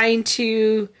trying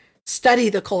to study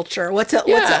the culture. What's it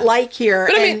like here?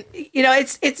 But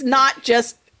it's not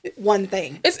just one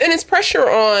thing. It's pressure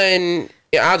on,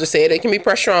 I'll just say it. It can be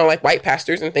pressure on like white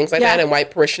pastors and things like that, and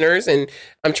white parishioners and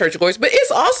churchgoers. But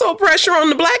it's also pressure on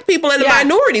the Black people and the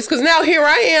minorities. Because now here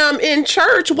I am in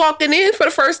church walking in for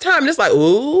the first time, and it's like,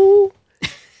 ooh,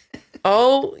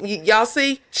 y'all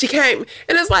see, she came,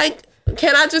 and it's like,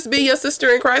 can I just be your sister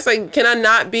in Christ? Like, can I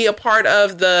not be a part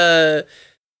of the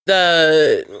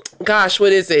gosh,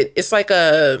 what is it? It's like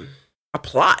a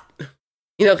plot.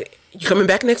 You coming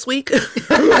back next week?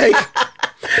 I'm like,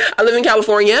 I live in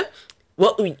California.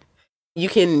 Well, you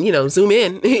can, zoom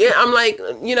in. I'm like,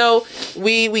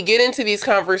 we get into these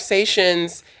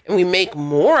conversations and we make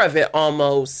more of it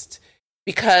almost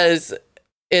because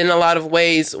in a lot of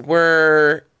ways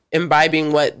we're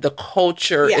imbibing what the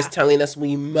culture is telling us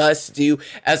we must do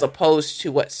as opposed to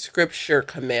what scripture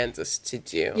commands us to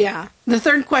do. Yeah. The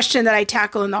third question that I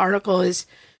tackle in the article is,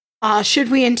 should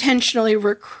we intentionally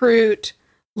recruit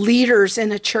leaders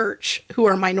in a church who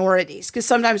are minorities? Because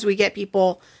sometimes we get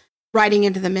people writing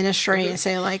into the ministry and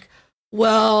say like,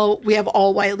 well, we have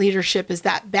all white leadership. Is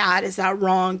that bad? Is that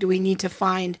wrong? Do we need to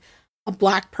find a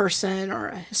Black person or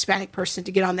a Hispanic person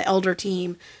to get on the elder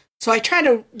team? So I try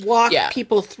to walk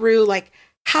people through like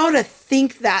how to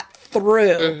think that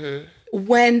through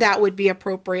when that would be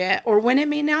appropriate or when it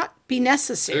may not be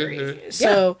necessary.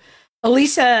 So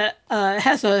Elisa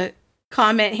has a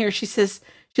comment here. She says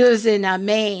she lives in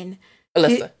Maine.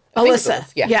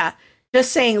 Alyssa. Yeah.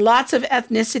 Just saying lots of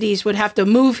ethnicities would have to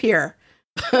move here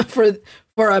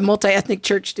for a multi-ethnic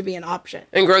church to be an option.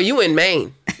 And girl, you in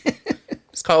Maine.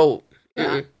 It's cold.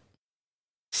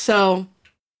 So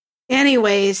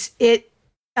anyways, it's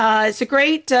a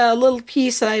great little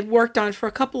piece that I've worked on for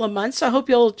a couple of months. So I hope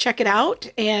you'll check it out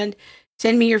and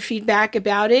send me your feedback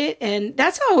about it. And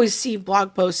that's how I always see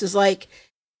blog posts is like,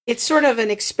 it's sort of an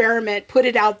experiment, put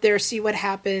it out there, see what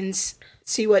happens,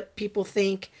 see what people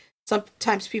think.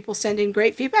 Sometimes people send in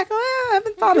great feedback. Oh, I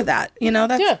haven't thought of that.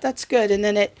 That's good. And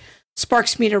then it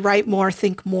sparks me to write more,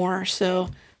 think more. So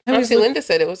Linda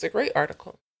said it was a great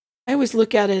article. I always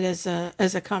look at it as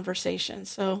a conversation.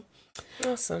 So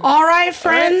awesome. All right,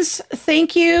 friends. All right.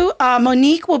 Thank you.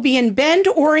 Monique will be in Bend,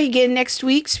 Oregon next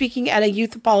week, speaking at a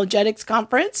youth apologetics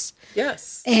conference.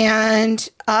 Yes. And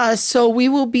so we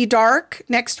will be dark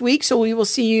next week. So we will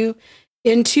see you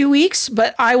in 2 weeks,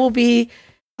 but I will be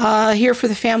here for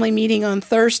the family meeting on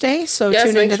Thursday. So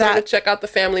tune into that. To check out the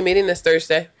family meeting this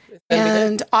Thursday.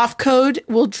 And Off Code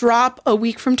will drop a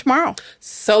week from tomorrow.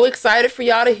 So excited for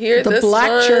y'all to hear the this Black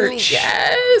one. Church.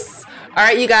 Yes. All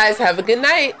right, you guys have a good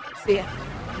night. See ya.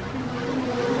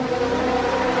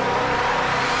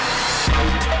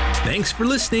 Thanks for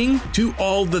listening to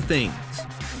All the Things.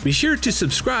 Be sure to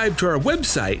subscribe to our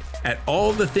website at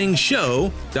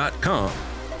allthethingshow.com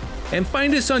and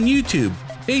find us on YouTube,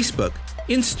 Facebook,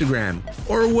 Instagram,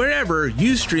 or wherever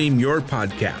you stream your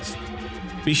podcast.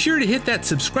 Be sure to hit that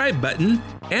subscribe button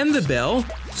and the bell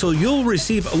so you'll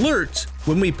receive alerts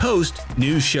when we post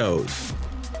new shows.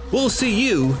 We'll see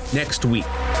you next week.